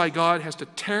 That is why God has to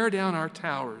tear down our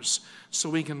towers so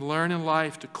we can learn in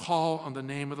life to call on the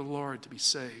name of the Lord to be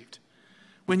saved.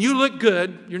 When you look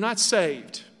good, you're not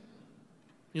saved.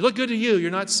 You look good to you,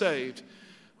 you're not saved.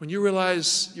 When you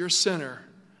realize you're a sinner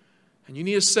and you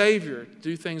need a Savior to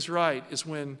do things right is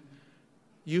when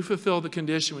You fulfill the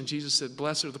condition when Jesus said,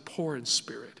 blessed are the poor in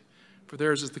spirit, for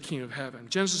theirs is the kingdom of heaven.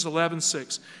 Genesis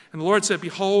 11:6. And the Lord said,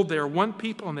 behold, they are one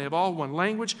people, and they have all one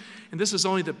language. And this is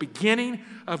only the beginning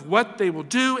of what they will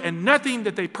do, and nothing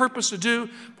that they purpose to do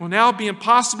will now be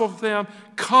impossible for them.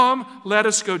 Come, let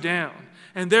us go down.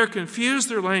 And there confused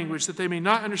their language, that they may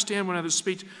not understand one another's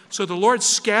speech. So the Lord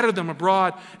scattered them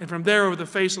abroad, and from there over the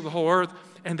face of the whole earth.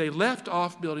 And they left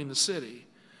off building the city.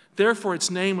 Therefore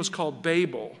its name was called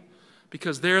Babel,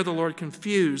 because there the Lord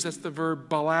confused, that's the verb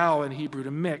balal in Hebrew,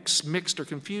 to mix, mixed or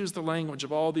confused the language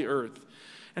of all the earth.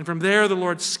 And from there the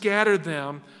Lord scattered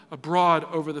them abroad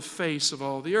over the face of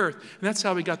all the earth. And that's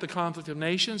how we got the conflict of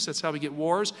nations. That's how we get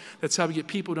wars. That's how we get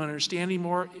people to understand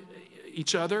anymore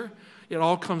each other. It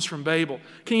all comes from Babel.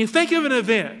 Can you think of an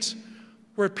event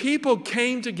where people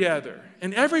came together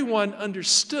and everyone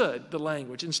understood the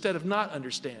language instead of not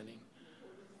understanding?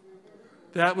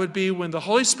 That would be when the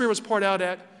Holy Spirit was poured out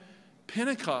at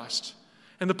Pentecost.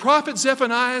 And the prophet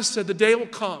Zephaniah said the day will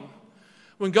come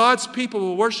when God's people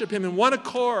will worship him in one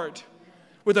accord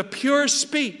with a pure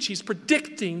speech. He's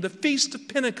predicting the Feast of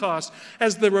Pentecost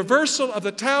as the reversal of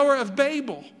the Tower of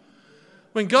Babel.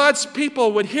 When God's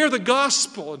people would hear the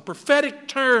gospel in prophetic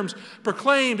terms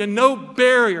proclaimed, and no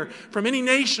barrier from any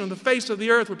nation on the face of the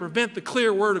earth would prevent the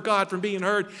clear word of God from being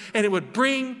heard, and it would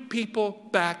bring people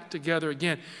back together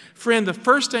again. Friend, the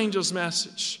first angel's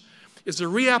message is a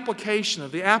reapplication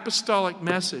of the apostolic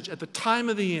message at the time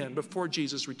of the end before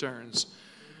Jesus returns.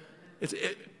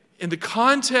 In the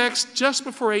context just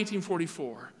before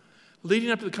 1844, leading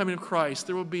up to the coming of Christ,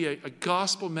 there will be a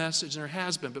gospel message, and there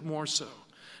has been, but more so,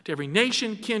 to every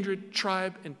nation, kindred,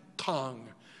 tribe, and tongue.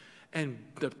 And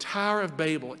the Tower of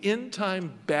Babel, end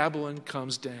time Babylon,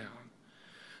 comes down.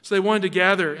 So they wanted to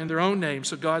gather in their own name,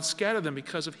 so God scattered them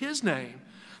because of his name.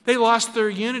 They lost their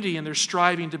unity in their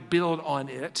striving to build on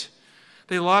it.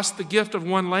 They lost the gift of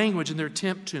one language in their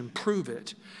attempt to improve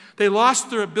it. They lost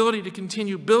their ability to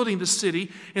continue building the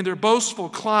city in their boastful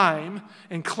climb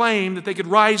and claim that they could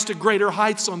rise to greater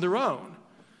heights on their own.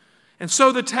 And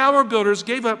so the tower builders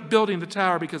gave up building the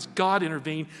tower because God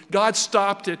intervened. God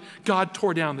stopped it. God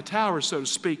tore down the tower, so to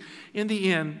speak. In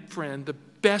the end, friend, the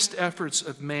best efforts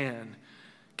of man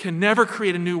can never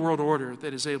create a new world order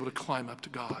that is able to climb up to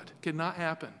God. It cannot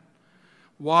happen.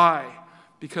 Why?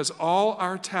 Because all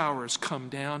our towers come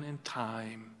down in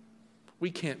time.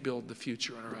 We can't build the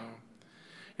future on our own.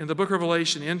 In the book of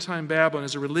Revelation, end-time Babylon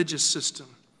is a religious system.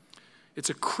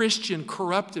 It's a Christian,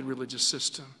 corrupted religious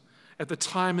system at the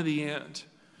time of the end.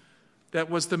 That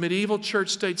was the medieval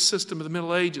church-state system of the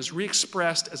Middle Ages,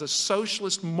 re-expressed as a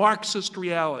socialist, Marxist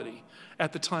reality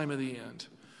at the time of the end.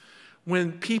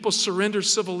 When people surrender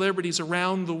civil liberties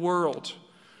around the world,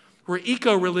 where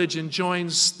eco-religion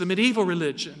joins the medieval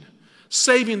religion,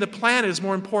 saving the planet is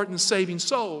more important than saving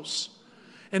souls.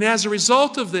 And as a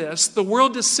result of this, the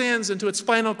world descends into its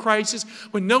final crisis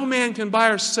when no man can buy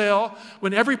or sell,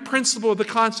 when every principle of the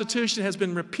Constitution has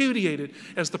been repudiated,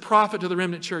 as the prophet to the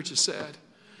remnant church has said.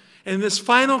 And in this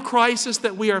final crisis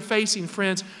that we are facing,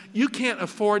 friends, you can't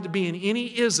afford to be in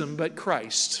any ism but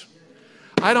Christ.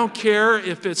 I don't care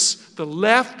if it's the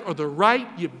left or the right,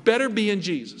 you better be in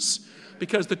Jesus,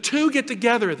 because the two get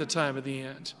together at the time of the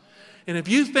end. And if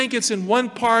you think it's in one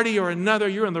party or another,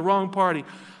 you're in the wrong party.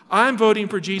 I'm voting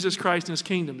for Jesus Christ and his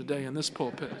kingdom today in this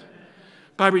pulpit.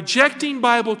 By rejecting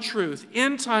Bible truth,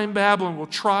 end-time Babylon will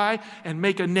try and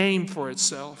make a name for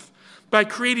itself. By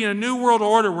creating a new world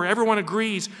order where everyone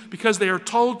agrees because they are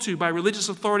told to by religious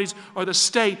authorities or the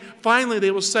state, finally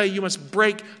they will say you must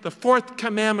break the fourth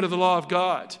commandment of the law of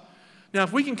God. Now,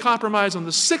 if we can compromise on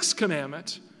the sixth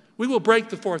commandment, we will break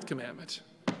the fourth commandment.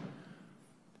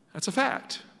 That's a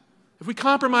fact. If we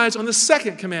compromise on the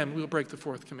second commandment, we will break the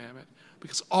fourth commandment.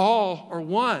 Because all are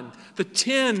one. The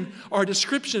 10 are a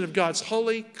description of God's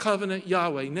holy covenant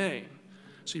Yahweh name.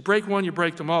 So you break one, you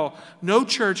break them all. No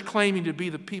church claiming to be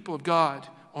the people of God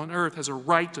on earth has a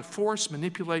right to force,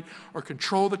 manipulate, or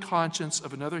control the conscience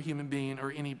of another human being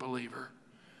or any believer.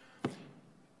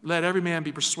 Let every man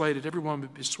be persuaded, every woman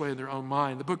be persuaded in their own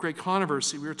mind. The book Great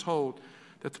Controversy, we are told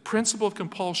that the principle of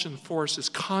compulsion force is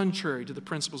contrary to the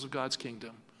principles of God's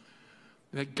kingdom.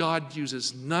 And that God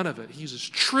uses none of it. He uses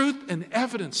truth and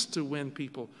evidence to win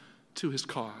people to his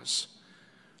cause.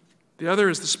 The other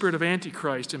is the spirit of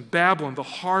Antichrist. In Babylon, the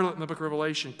harlot in the book of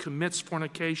Revelation commits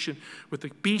fornication with the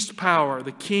beast power,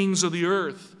 the kings of the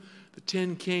earth, the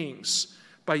 10 kings,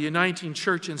 by uniting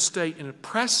church and state in an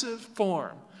oppressive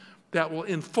form that will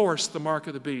enforce the mark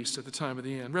of the beast at the time of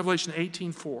the end. Revelation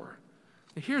 18:4.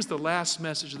 And here's the last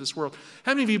message of this world.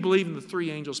 How many of you believe in the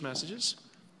 3 angels' messages?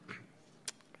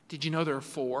 Did you know there are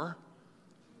 4?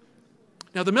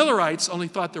 Now, the Millerites only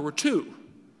thought there were 2.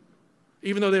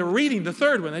 Even though they were reading the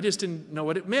third one, they just didn't know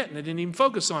what it meant, and they didn't even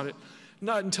focus on it.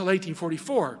 Not until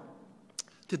 1844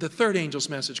 did the third angel's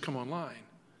message come online.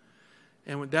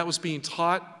 And when that was being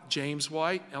taught, James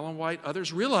White, Ellen White,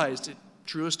 others realized it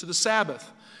drew us to the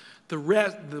Sabbath. The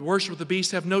worship of the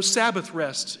beast have no Sabbath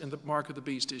rest in the mark of the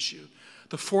beast issue.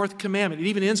 The fourth commandment, it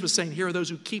even ends with saying, here are those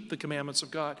who keep the commandments of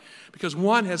God, because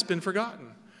one has been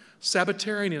forgotten.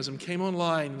 Sabbatarianism came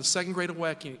online in the Second Great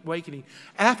Awakening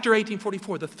after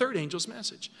 1844, the third angel's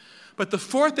message. But the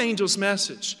fourth angel's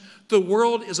message, the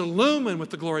world is illumined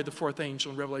with the glory of the fourth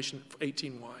angel in Revelation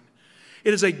 18:1.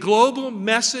 It is a global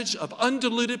message of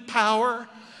undiluted power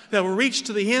that will reach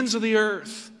to the ends of the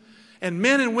earth. And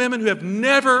men and women who have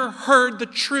never heard the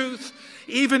truth,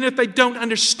 even if they don't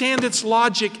understand its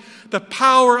logic, the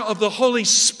power of the Holy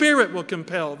Spirit will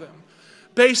compel them,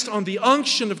 based on the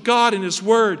unction of God and His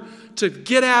Word, to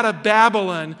get out of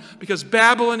Babylon, because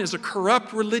Babylon is a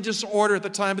corrupt religious order at the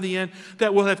time of the end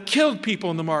that will have killed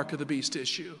people in the mark of the beast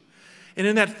issue. And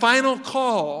in that final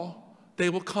call, they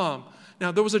will come.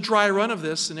 Now, there was a dry run of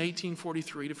this in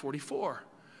 1843 to 44.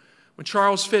 When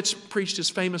Charles Fitch preached his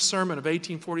famous sermon of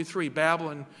 1843,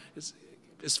 Babylon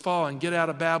is fallen, get out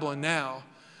of Babylon now.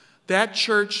 That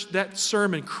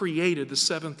sermon created the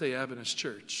Seventh-day Adventist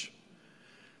Church.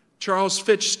 Charles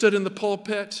Fitch stood in the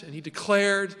pulpit and he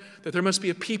declared that there must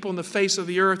be a people on the face of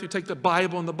the earth who take the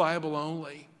Bible and the Bible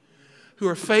only, who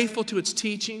are faithful to its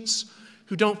teachings,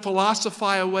 who don't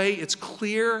philosophize away its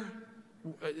clear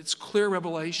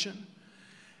revelation.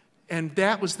 And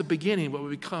that was the beginning of what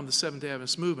would become the Seventh-day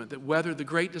Adventist movement that weathered the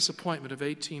great disappointment of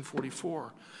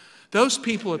 1844. Those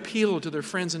people appealed to their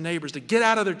friends and neighbors to get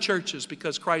out of their churches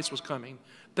because Christ was coming.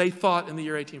 They thought in the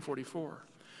year 1844.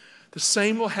 The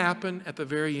same will happen at the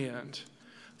very end.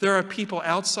 There are people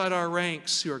outside our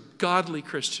ranks who are godly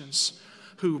Christians,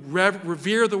 who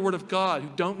revere the Word of God, who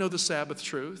don't know the Sabbath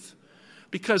truth,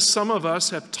 because some of us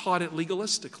have taught it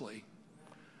legalistically.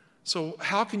 So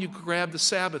how can you grab the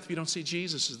Sabbath if you don't see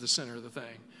Jesus as the center of the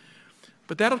thing?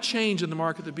 But that'll change in the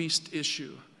mark of the beast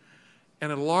issue.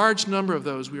 And a large number of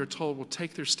those, we are told, will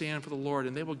take their stand for the Lord,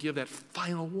 and they will give that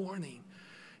final warning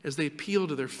as they appeal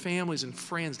to their families and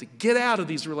friends to get out of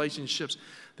these relationships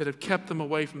that have kept them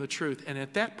away from the truth. And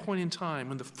at that point in time,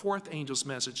 when the fourth angel's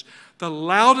message, the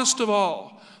loudest of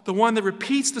all, the one that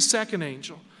repeats the second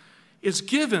angel, is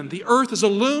given, the earth is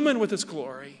illumined with its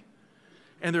glory.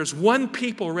 And there's one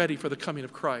people ready for the coming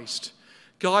of Christ.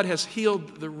 God has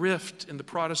healed the rift in the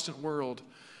Protestant world,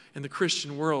 in the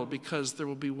Christian world, because there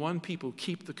will be one people who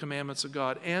keep the commandments of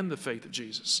God and the faith of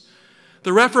Jesus.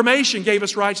 The Reformation gave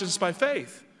us righteousness by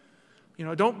faith.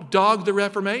 Don't dog the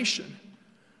Reformation.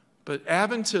 But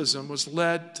Adventism was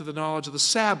led to the knowledge of the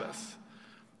Sabbath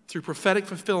through prophetic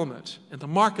fulfillment. And the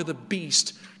mark of the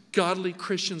beast, godly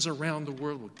Christians around the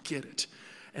world will get it.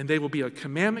 And they will be a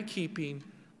commandment-keeping,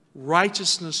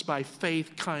 righteousness by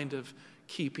faith kind of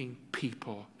keeping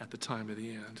people at the time of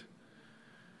the end.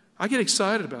 I get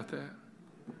excited about that.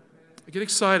 I get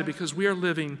excited because we are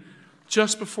living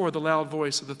just before the loud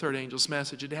voice of the third angel's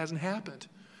message. It hasn't happened.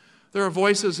 There are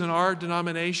voices in our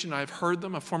denomination, I've heard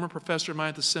them, a former professor of mine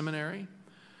at the seminary,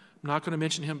 I'm not going to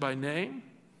mention him by name,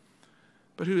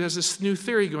 but who has this new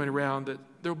theory going around that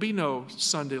there will be no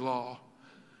Sunday law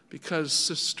because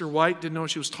Sister White didn't know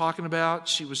what she was talking about.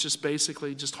 She was just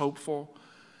basically just hopeful.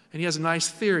 And he has a nice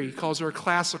theory. He calls her a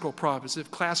classical prophet, as if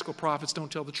classical prophets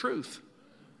don't tell the truth.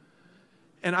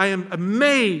 And I am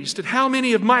amazed at how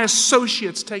many of my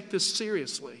associates take this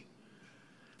seriously.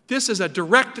 This is a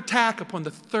direct attack upon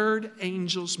the third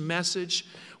angel's message.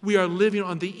 We are living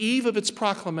on the eve of its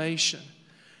proclamation.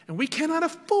 And we cannot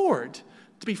afford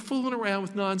to be fooling around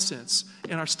with nonsense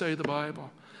in our study of the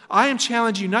Bible. I am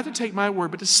challenging you not to take my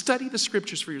word, but to study the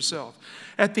Scriptures for yourself.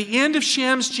 At the end of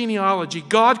Sham's genealogy,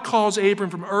 God calls Abram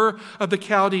from Ur of the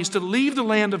Chaldees to leave the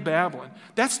land of Babylon.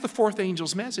 That's the fourth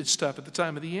angel's message stuff at the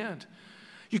time of the end.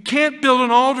 You can't build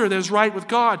an altar that is right with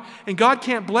God, and God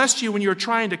can't bless you when you're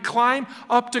trying to climb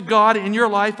up to God in your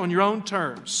life on your own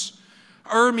terms.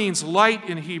 Ur means light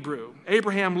in Hebrew.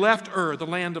 Abraham left Ur, the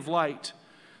land of light.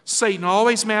 Satan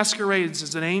always masquerades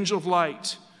as an angel of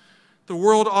light. The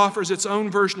world offers its own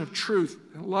version of truth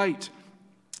and light,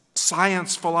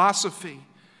 science, philosophy.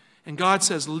 And God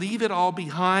says, leave it all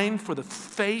behind for the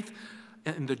faith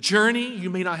and the journey. You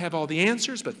may not have all the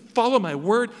answers, but follow my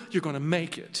word. You're going to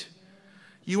make it.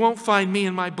 You won't find me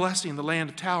and my blessing in the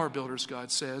land of tower builders,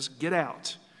 God says. Get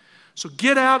out. So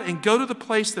get out and go to the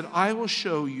place that I will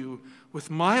show you with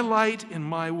my light and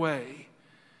my way.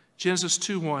 Genesis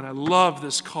 2:1, I love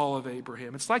this call of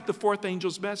Abraham. It's like the fourth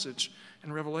angel's message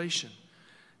in Revelation.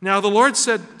 Now the Lord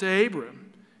said to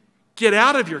Abram, get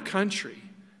out of your country,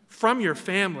 from your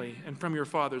family and from your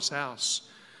father's house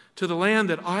to the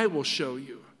land that I will show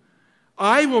you.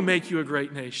 I will make you a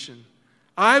great nation.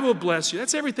 I will bless you.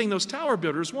 That's everything those tower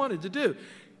builders wanted to do.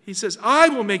 He says, I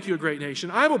will make you a great nation.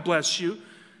 I will bless you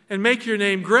and make your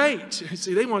name great.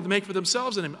 See, they wanted to make for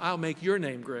themselves a name. I'll make your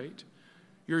name great,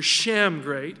 your Shem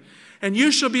great. And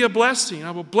you shall be a blessing.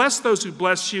 I will bless those who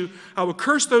bless you. I will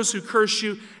curse those who curse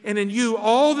you. And in you,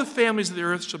 all the families of the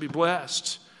earth shall be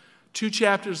blessed. 2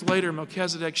 chapters later,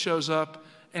 Melchizedek shows up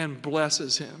and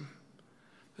blesses him.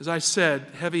 As I said,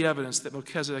 heavy evidence that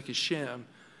Melchizedek is Shem.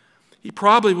 He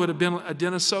probably would have been a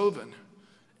Denisovan,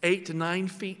 8 to 9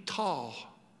 feet tall,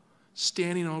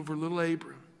 standing over little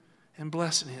Abram and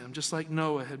blessing him, just like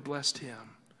Noah had blessed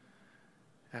him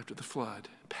after the flood,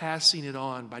 passing it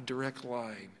on by direct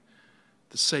line,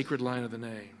 the sacred line of the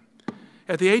name.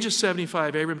 At the age of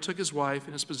 75, Abram took his wife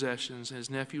and his possessions and his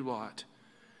nephew Lot,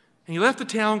 and he left the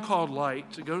town called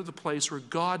Light to go to the place where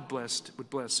God would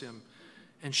bless him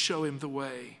and show him the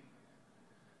way.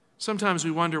 Sometimes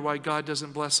we wonder why God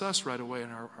doesn't bless us right away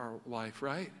in our life,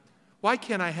 right? Why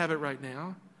can't I have it right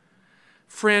now?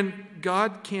 Friend,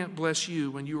 God can't bless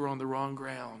you when you are on the wrong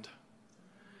ground.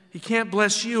 He can't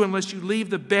bless you unless you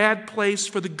leave the bad place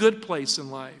for the good place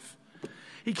in life.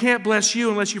 He can't bless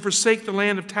you unless you forsake the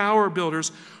land of tower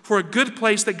builders for a good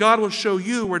place that God will show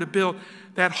you where to build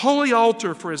that holy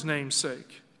altar for his name's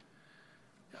sake.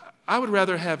 I would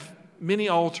rather have many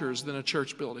altars than a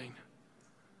church building.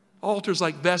 Altars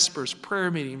like Vespers, prayer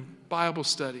meeting, Bible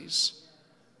studies,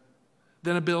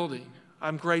 than a building.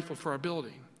 I'm grateful for our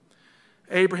building.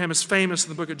 Abraham is famous in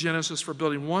the book of Genesis for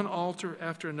building one altar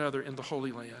after another in the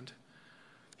Holy Land.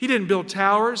 He didn't build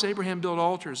towers. Abraham built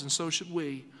altars, and so should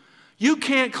we. You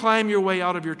can't climb your way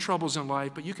out of your troubles in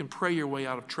life, but you can pray your way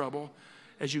out of trouble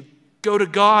as you go to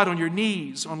God on your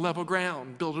knees on level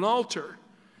ground. Build an altar.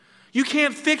 You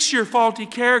can't fix your faulty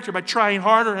character by trying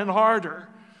harder and harder.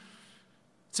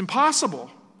 It's impossible.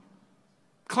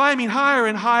 Climbing higher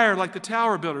and higher like the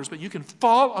tower builders, but you can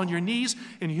fall on your knees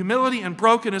in humility and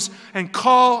brokenness and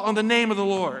call on the name of the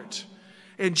Lord.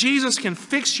 And Jesus can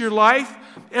fix your life.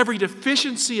 Every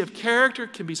deficiency of character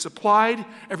can be supplied,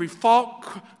 every fault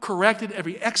corrected,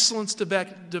 every excellence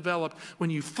developed when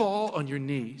you fall on your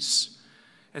knees.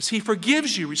 As he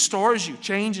forgives you, restores you,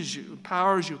 changes you,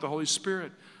 empowers you with the Holy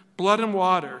Spirit, blood and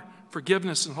water,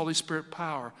 forgiveness and Holy Spirit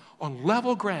power on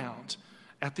level ground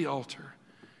at the altar.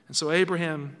 And so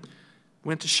Abraham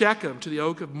went to Shechem, to the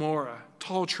oak of Moreh.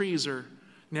 Tall trees are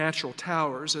natural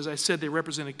towers. As I said, they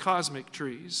represented cosmic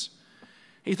trees.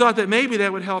 He thought that maybe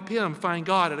that would help him find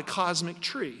God at a cosmic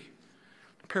tree.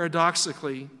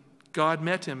 Paradoxically, God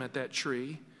met him at that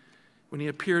tree when he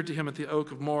appeared to him at the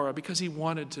oak of Moreh because he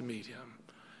wanted to meet him.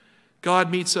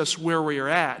 God meets us where we are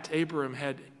at. Abraham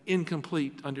had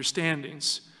incomplete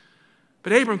understandings.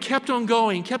 But Abram kept on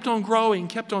going, kept on growing,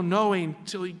 kept on knowing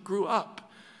till he grew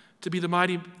up to be the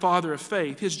mighty father of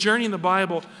faith. His journey in the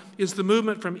Bible is the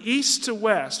movement from east to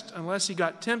west, unless he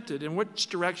got tempted. In which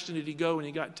direction did he go when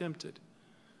he got tempted?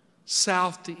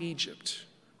 South to Egypt,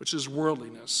 which is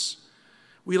worldliness.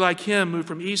 We, like him, move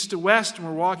from east to west and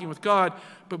we're walking with God.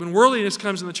 But when worldliness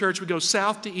comes in the church, we go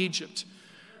south to Egypt.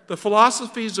 The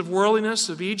philosophies of worldliness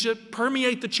of Egypt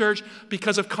permeate the church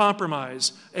because of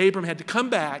compromise. Abram had to come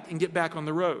back and get back on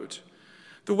the road.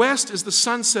 The west is the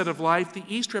sunset of life. The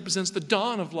east represents the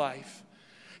dawn of life.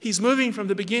 He's moving from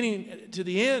the beginning to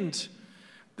the end.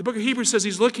 The book of Hebrews says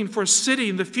he's looking for a city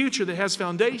in the future that has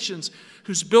foundations,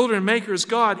 whose builder and maker is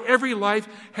God. Every life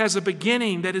has a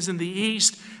beginning that is in the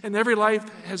east, and every life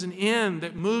has an end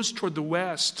that moves toward the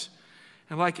west.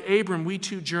 And like Abram, we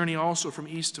too journey also from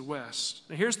east to west.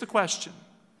 Now here's the question.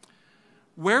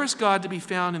 Where is God to be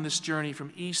found in this journey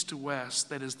from east to west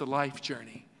that is the life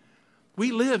journey?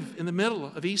 We live in the middle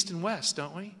of east and west,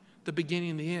 don't we? The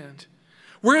beginning and the end.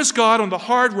 Where is God on the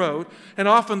hard road and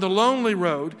often the lonely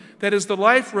road that is the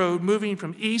life road moving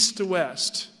from east to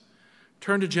west?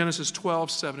 Turn to Genesis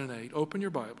 12, 7 and 8. Open your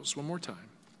Bibles one more time.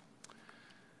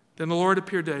 Then the Lord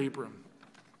appeared to Abram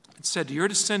and said, to your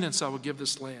descendants I will give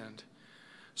this land.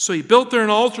 So he built there an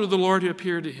altar to the Lord who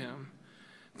appeared to him.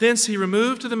 Thence he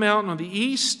removed to the mountain on the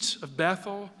east of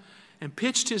Bethel and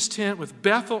pitched his tent with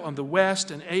Bethel on the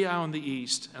west and Ai on the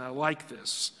east. And I like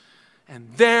this. And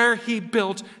there he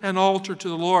built an altar to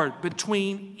the Lord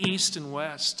between east and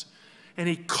west. And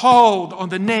he called on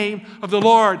the name of the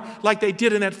Lord like they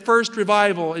did in that first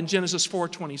revival in Genesis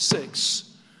 4:26.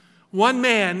 One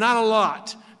man, not a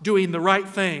lot, doing the right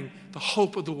thing, the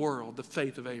hope of the world, the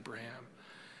faith of Abraham.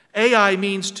 Ai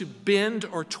means to bend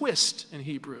or twist in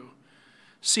Hebrew.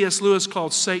 C.S. Lewis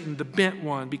called Satan the bent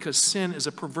one because sin is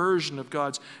a perversion of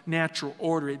God's natural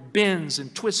order. It bends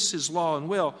and twists his law and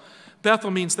will.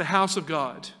 Bethel means the house of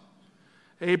God.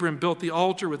 Abram built the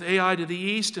altar with Ai to the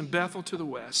east and Bethel to the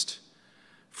west.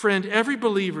 Friend, every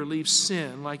believer leaves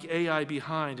sin like Ai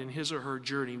behind in his or her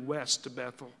journey west to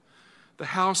Bethel, the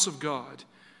house of God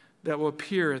that will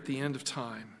appear at the end of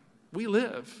time. We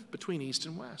live between east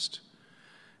and west.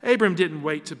 Abram didn't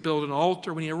wait to build an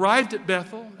altar when he arrived at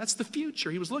Bethel. That's the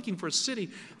future. He was looking for a city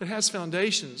that has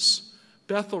foundations.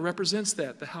 Bethel represents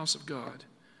that, the house of God.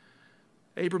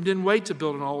 Abram didn't wait to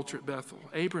build an altar at Bethel.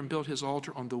 Abram built his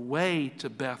altar on the way to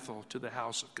Bethel, to the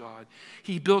house of God.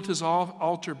 He built his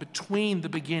altar between the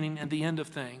beginning and the end of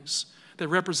things that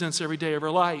represents every day of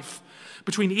our life.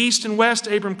 Between east and west,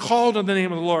 Abram called on the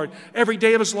name of the Lord every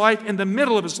day of his life, in the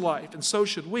middle of his life, and so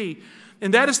should we.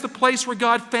 And that is the place where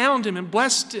God found him and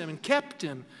blessed him and kept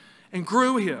him and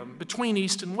grew him. Between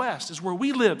east and west is where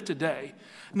we live today.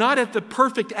 Not at the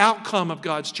perfect outcome of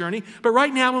God's journey, but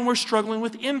right now when we're struggling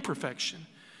with imperfection.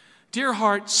 Dear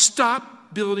heart,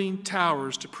 stop building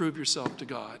towers to prove yourself to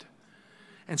God.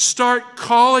 And start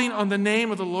calling on the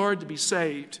name of the Lord to be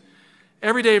saved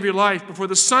every day of your life before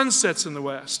the sun sets in the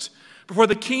west, before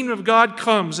the kingdom of God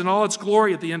comes in all its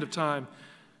glory at the end of time.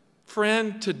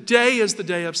 Friend, today is the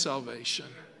day of salvation.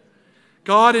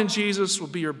 God and Jesus will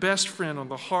be your best friend on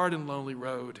the hard and lonely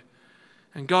road.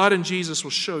 And God and Jesus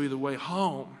will show you the way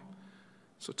home.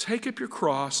 So take up your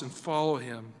cross and follow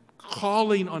him,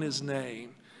 calling on his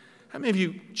name. How many of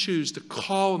you choose to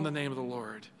call on the name of the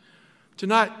Lord? To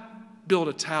not build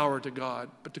a tower to God,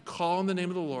 but to call on the name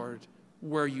of the Lord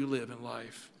where you live in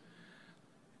life.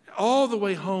 All the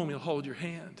way home, he'll hold your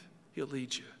hand. He'll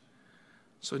lead you.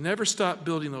 So never stop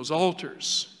building those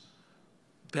altars.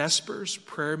 Vespers,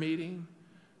 prayer meeting,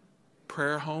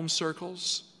 prayer home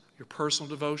circles, your personal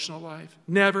devotional life.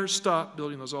 Never stop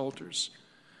building those altars.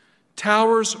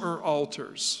 Towers or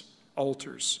altars?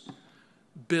 Altars.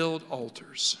 Build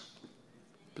altars.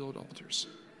 Build altars.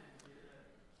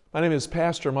 My name is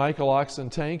Pastor Michael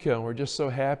Oxentenko, and we're just so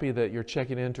happy that you're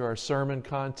checking into our sermon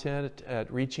content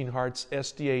at Reaching Hearts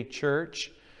SDA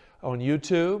Church on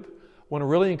YouTube. I want to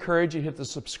really encourage you to hit the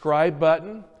subscribe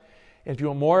button. And if you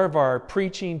want more of our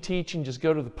preaching, teaching, just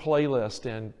go to the playlist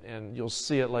and you'll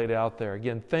see it laid out there.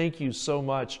 Again, thank you so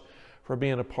much for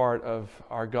being a part of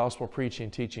our gospel preaching,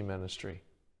 teaching ministry.